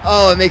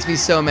 Oh, it makes me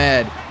so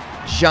mad.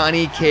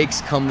 Johnny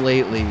Cakes come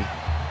lately.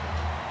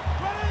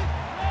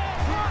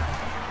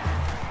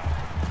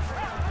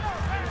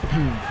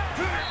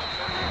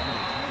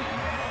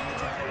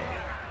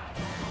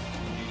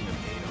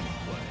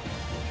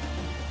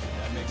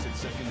 That makes it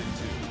 2nd and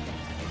 2.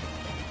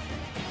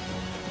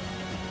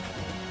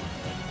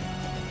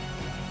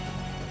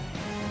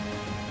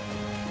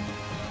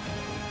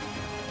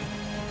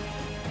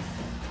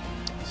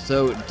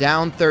 So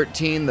down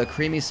 13, the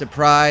Creamy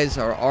Surprise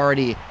are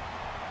already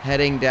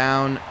heading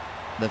down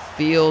the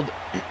field.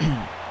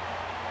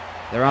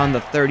 They're on the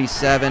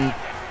 37.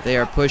 They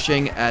are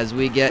pushing as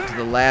we get to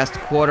the last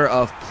quarter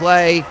of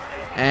play.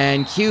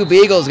 And Q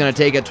Beagle's going to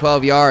take it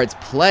 12 yards.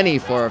 Plenty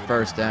for a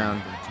first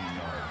down. 13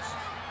 yards.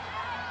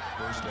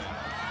 First down.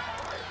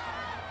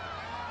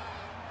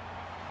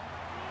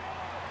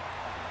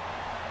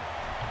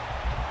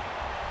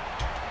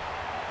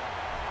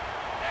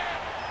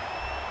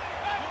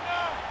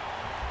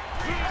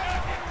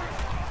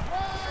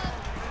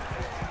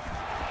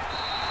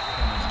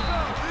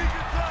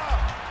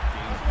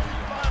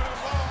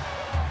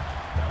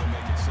 That'll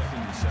make it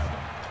 2nd and 7.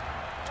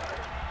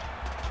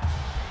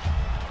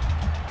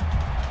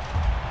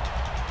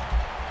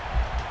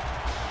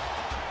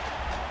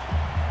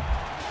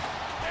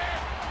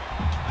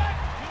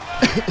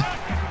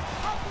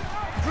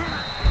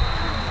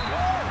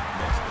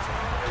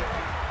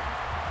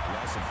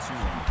 Loss of 2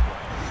 on the play.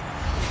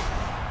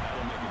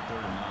 That'll make it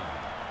 3rd and 9.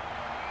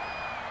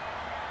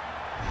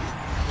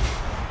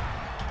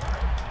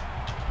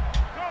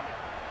 Coming.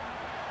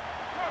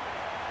 Coming.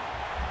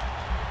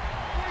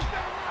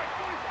 47 Mike,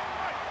 47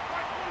 Mike.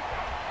 Mike,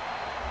 47.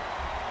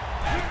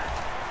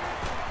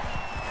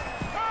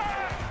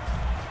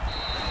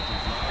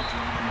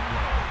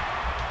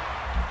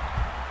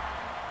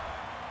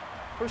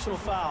 Personal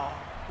foul,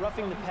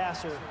 roughing the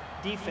passer,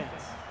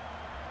 defense.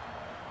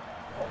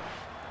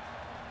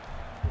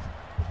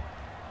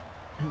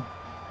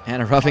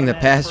 And a roughing the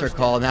passer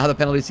call. Now the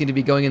penalties seem to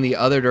be going in the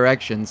other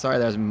direction. Sorry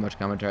there hasn't been much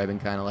commentary. I've been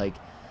kind of like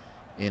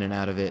in and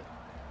out of it.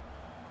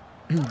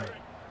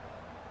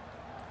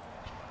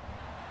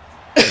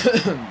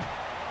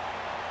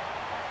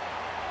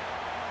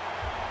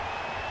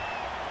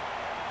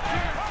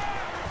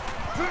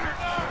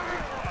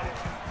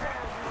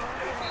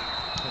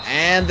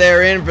 And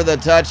they're in for the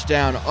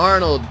touchdown.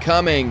 Arnold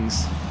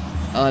Cummings.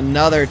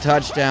 Another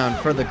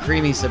touchdown for the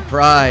Creamy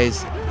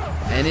Surprise.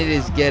 And it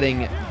is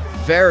getting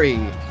very,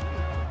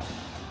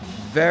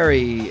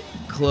 very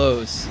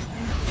close. The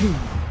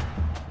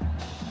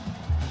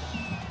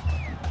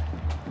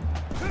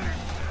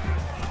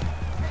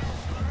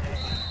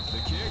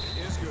kick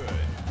is good.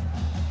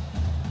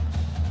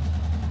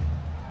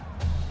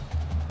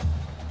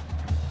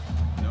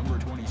 Number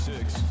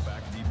 26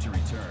 back deep to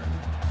return.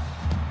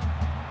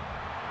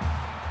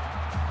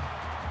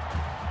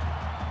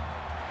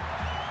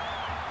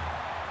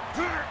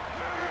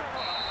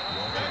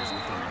 Walters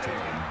with the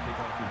return.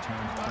 Kickoff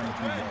return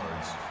 23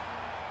 yards.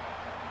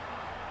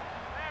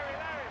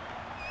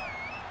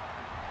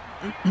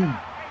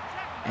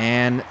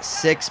 And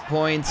 6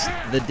 points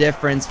the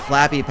difference.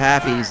 Flappy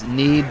Pappies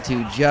need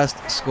to just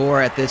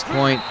score at this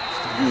point.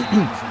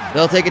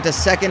 They'll take it to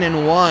 2nd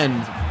and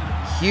 1.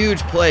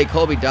 Huge play.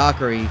 Colby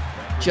Dockery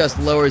just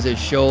lowers his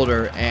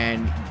shoulder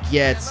and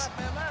gets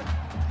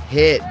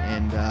hit,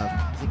 and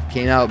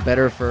came out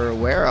better for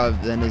wear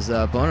than his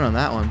opponent on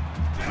that one.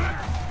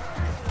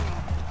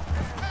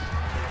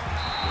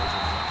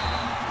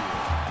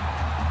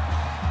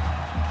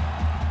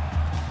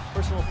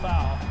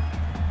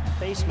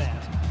 face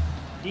mask.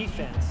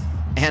 Defense.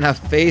 And a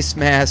face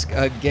mask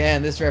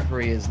again. This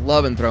referee is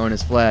loving throwing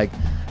his flag.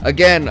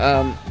 Again,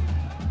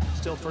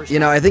 Still first. you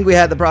know, I think we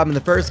had the problem in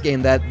the first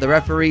game that the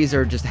referees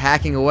are just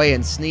hacking away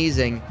and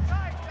sneezing,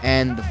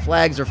 and the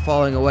flags are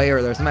falling away,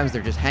 or sometimes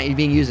they're just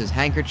being used as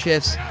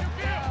handkerchiefs.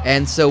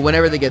 And so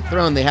whenever they get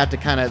thrown, they have to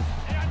kind of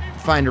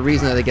find a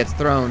reason that it gets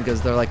thrown,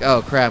 because they're like,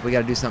 oh crap, we got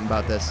to do something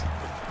about this.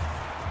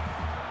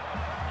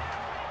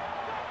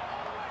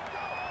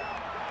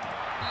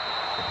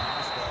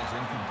 Pass ball's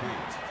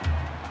incomplete.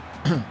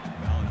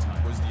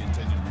 Valentine was the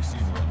intended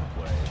receiver on the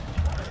play.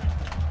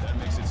 That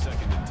makes it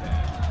 2nd and 10.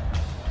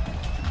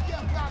 You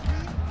can't block me.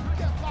 You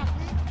can't block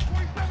me.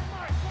 47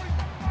 right.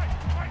 47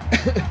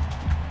 right.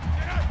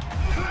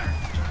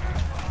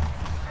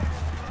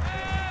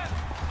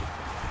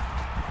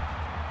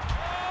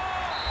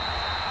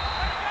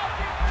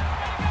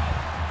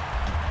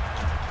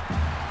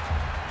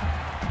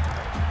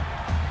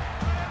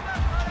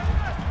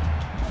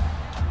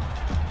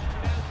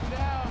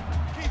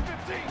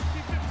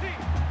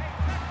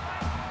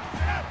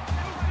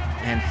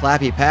 And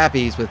Flappy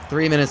Pappies with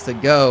 3 minutes to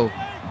go,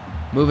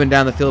 moving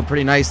down the field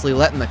pretty nicely,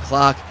 letting the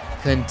clock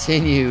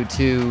continue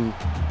to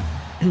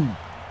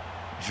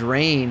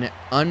drain.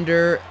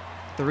 Under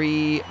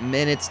 3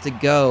 minutes to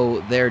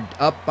go. They're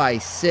up by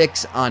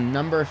 6 on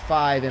number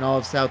 5 in all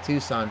of South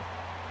Tucson.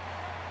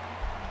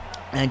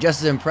 And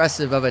just as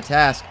impressive of a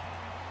task,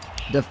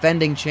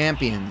 defending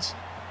champions,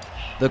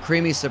 the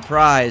Creamy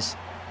Surprise,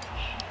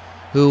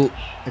 who,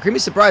 the Creamy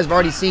Surprise have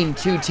already seen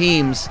 2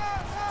 teams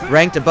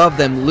ranked above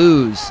them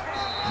lose.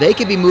 They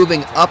could be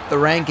moving up the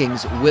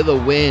rankings with a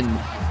win,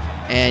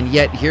 and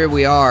yet here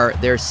we are.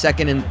 They're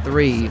 2nd and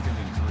 3,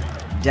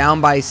 down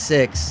by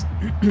 6.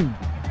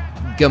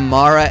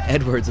 Gamara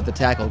Edwards at the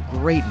tackle.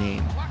 Great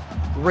name.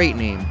 Great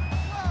name.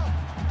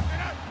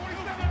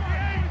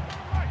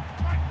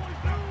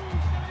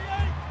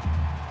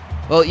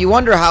 Well, you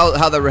wonder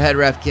how the head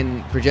ref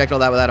can project all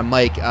that without a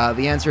mic.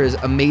 The answer is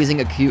amazing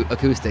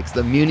acoustics.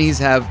 The Munis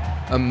have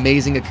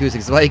amazing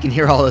acoustics. That's why you can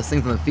hear all those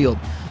things on the field.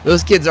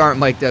 Those kids aren't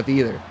mic'd up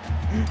either.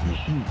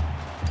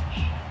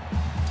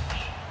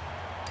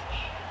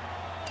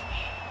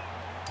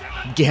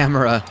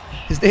 Gamera.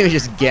 His name is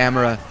just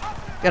Gamera.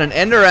 Got an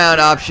end around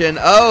option.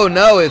 Oh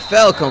no, it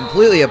fell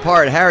completely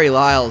apart. Harry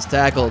Lyles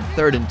tackled,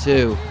 3rd and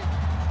 2.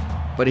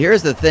 But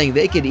here's the thing,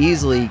 they could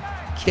easily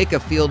kick a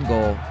field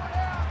goal.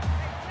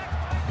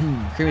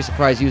 Creamy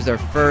Surprise used their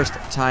first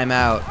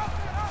timeout.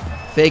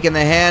 Faking the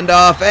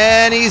handoff,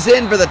 and he's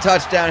in for the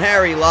touchdown.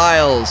 Harry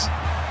Lyles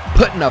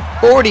putting a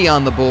 40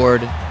 on the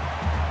board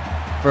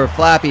for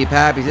Flappy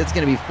Pappies. It's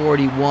going to be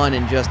 41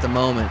 in just a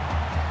moment.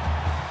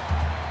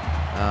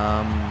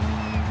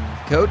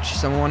 Coach,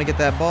 someone want to get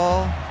that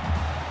ball?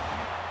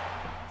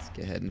 Let's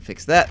go ahead and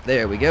fix that.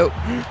 There we go.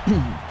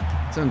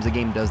 Sometimes the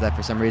game does that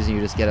for some reason. You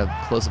just get a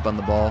close-up on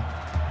the ball,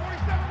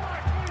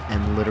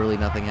 and literally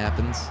nothing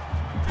happens.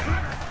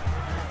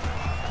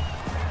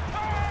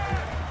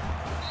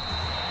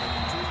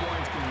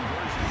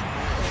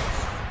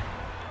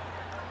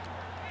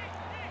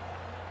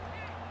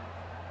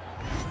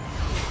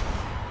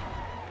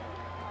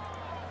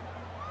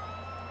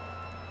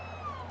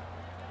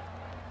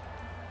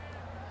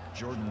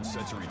 Jordan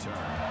set to return.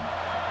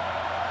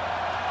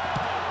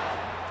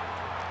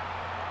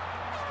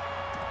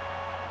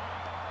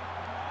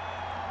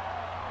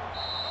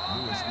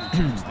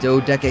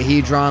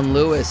 Dodecahedron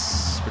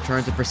Lewis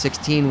returns it for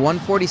 16.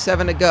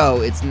 1:47 to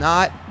go. It's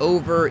not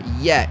over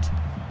yet.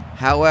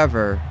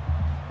 However,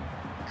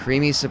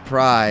 Creamy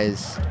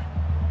Surprise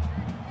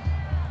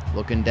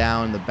looking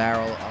down the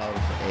barrel of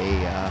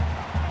a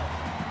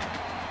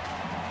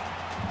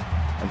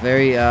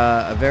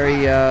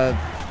very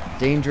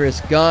dangerous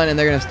gun, and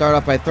they're going to start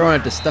off by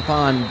throwing it to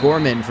Stephon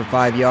Gorman for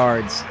 5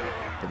 yards.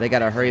 But they got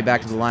to hurry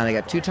back to the line. They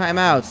got 2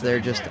 timeouts. They're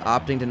just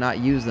opting to not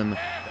use them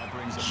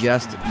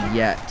just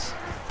yet.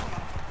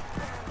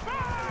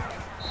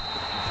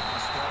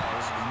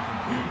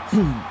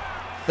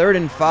 3rd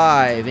and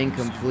 5,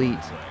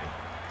 incomplete.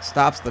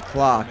 Stops the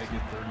clock.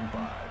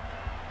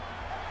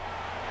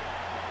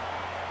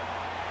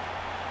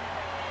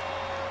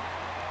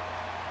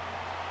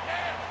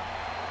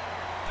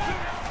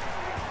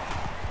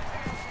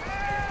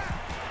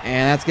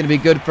 And that's going to be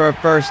good for a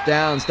first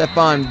down.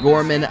 Stephon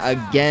Gorman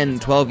again,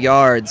 12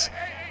 yards.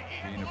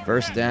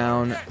 First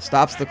down.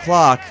 Stops the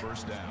clock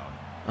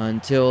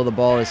until the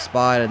ball is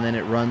spotted, and then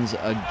it runs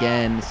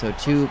again. So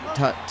two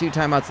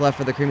timeouts left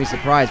for the Creamy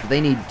Surprise, but they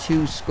need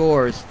 2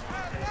 scores.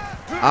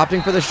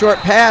 Opting for the short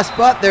pass,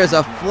 but there's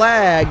a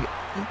flag.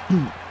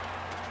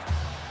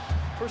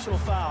 Personal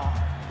foul.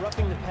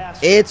 Roughing the passer.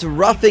 It's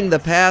roughing the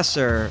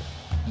passer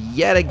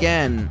yet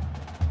again.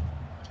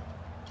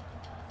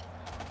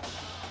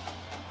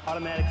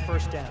 Automatic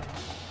first down.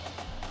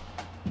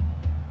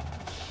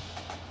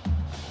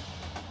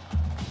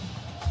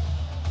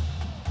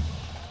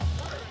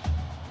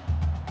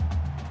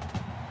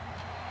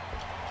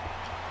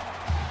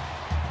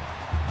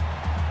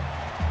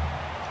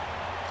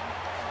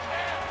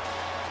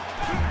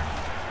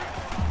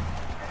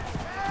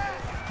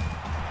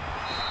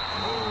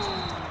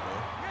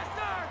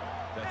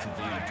 That's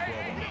a gain of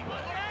 12 on the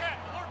play.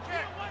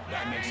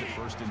 That makes it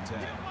 1st and 10.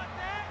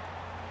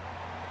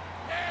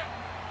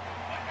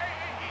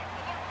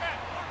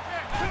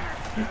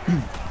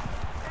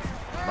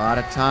 A lot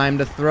of time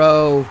to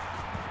throw.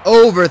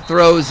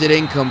 Overthrows it,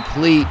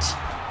 incomplete.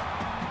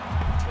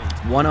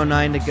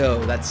 1:09 to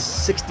go. That's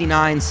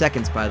 69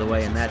 seconds, by the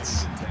way, and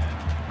that's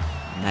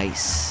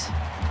nice.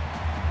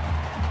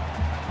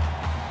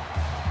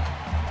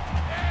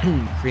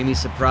 Creamy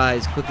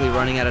Surprise quickly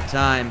running out of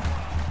time.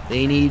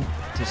 They need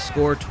to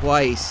score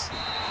twice,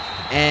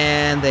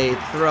 and they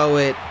throw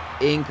it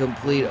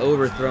incomplete,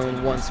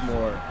 overthrown once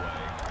more.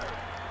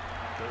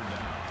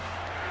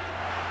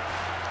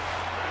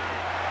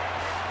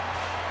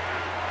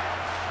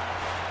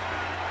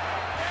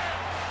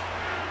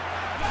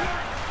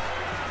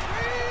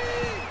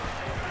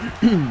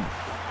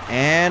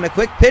 And a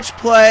quick pitch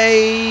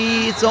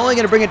play. It's only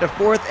going to bring it to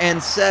 4th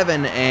and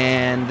 7,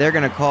 and they're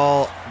going to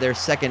call their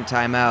second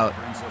timeout.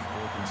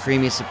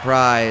 Creamy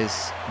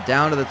Surprise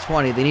down to the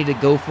 20. They need to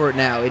go for it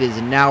now. It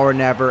is now or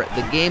never.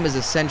 The game is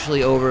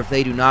essentially over if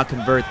they do not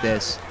convert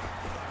this.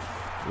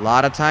 A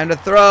lot of time to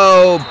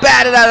throw.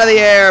 Batted out of the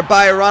air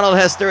by Ronald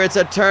Hester. It's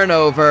a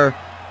turnover,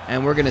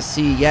 and we're going to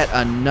see yet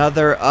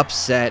another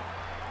upset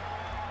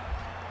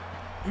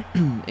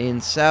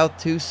in South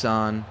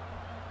Tucson.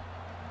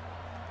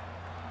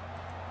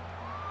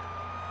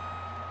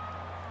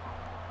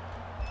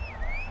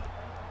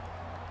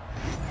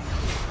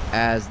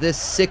 As this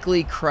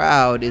sickly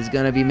crowd is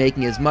going to be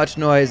making as much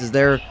noise as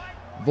their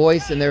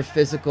voice and their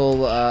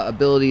physical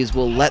abilities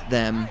will let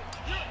them.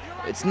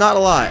 It's not a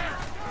lot.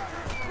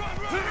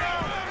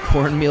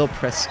 Cornmeal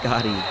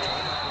Prescotti.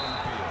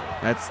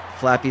 That's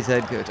Flappy's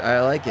head coach.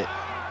 I like it.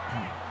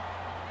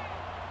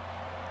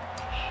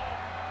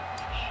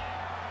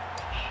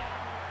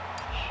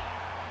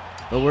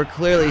 But we're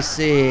clearly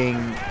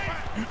seeing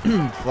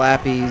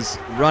Flappy's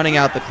running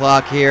out the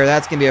clock here.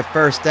 That's going to be a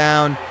 1st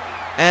down.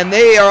 And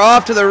they are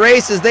off to the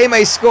races. They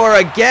may score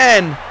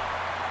again.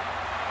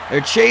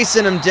 They're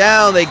chasing him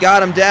down. They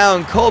got him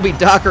down. Colby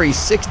Dockery,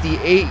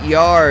 68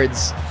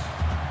 yards.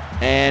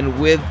 And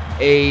with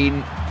a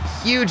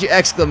huge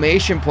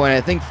exclamation point,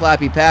 I think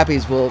Flappy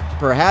Pappies will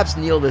perhaps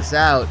kneel this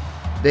out.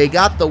 They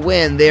got the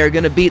win. They are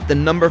going to beat the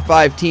number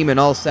 5 team in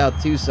all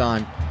South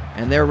Tucson.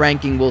 And their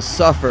ranking will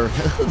suffer.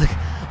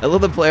 I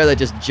love the player that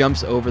just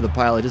jumps over the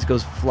pile. It just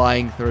goes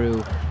flying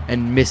through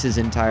and misses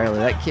entirely.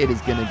 That kid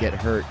is going to get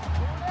hurt.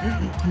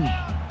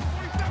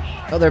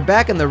 Oh, they're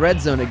back in the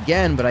red zone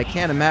again, but I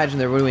can't imagine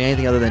they're doing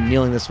anything other than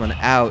kneeling this one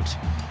out.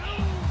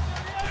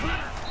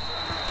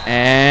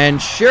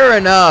 And sure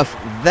enough,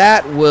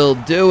 that will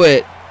do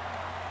it.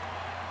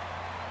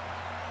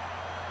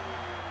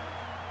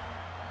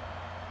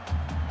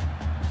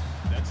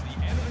 That's the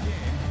end of the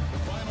game. The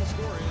final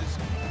score is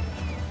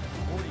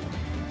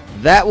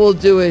 40. That will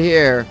do it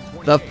here.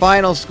 The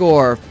final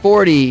score,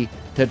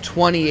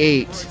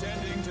 40-28.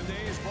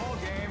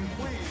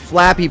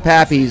 Flappy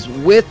Pappies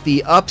with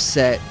the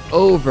upset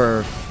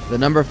over the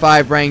number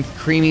 5 ranked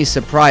Creamy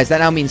Surprise. That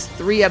now means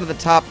 3 out of the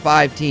top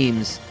 5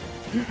 teams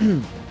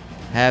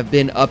have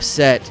been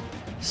upset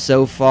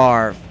so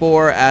far.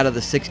 4 out of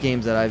the 6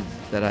 games that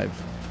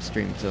I've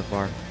streamed so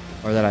far,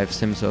 or that I've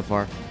simmed so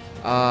far,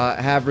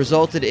 have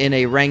resulted in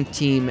a ranked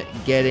team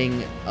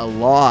getting a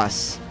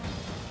loss.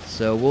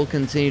 So we'll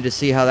continue to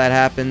see how that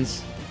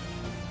happens.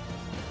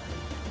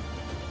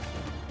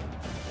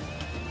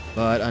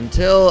 But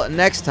until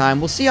next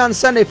time, we'll see you on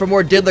Sunday for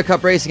more Diddler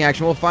Cup racing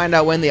action. We'll find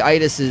out when the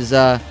itis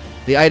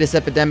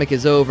epidemic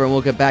is over, and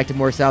we'll get back to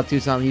more South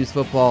Tucson youth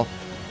football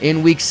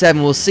in Week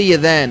 7. We'll see you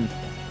then.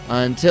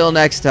 Until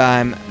next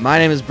time, my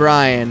name is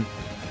Brian,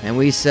 and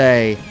we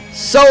say,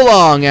 so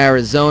long,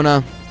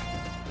 Arizona.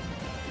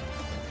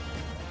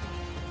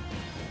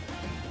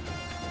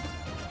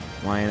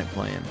 Why ain't it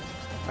playing?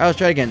 All right, let's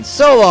try it again.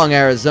 So long,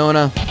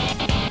 Arizona.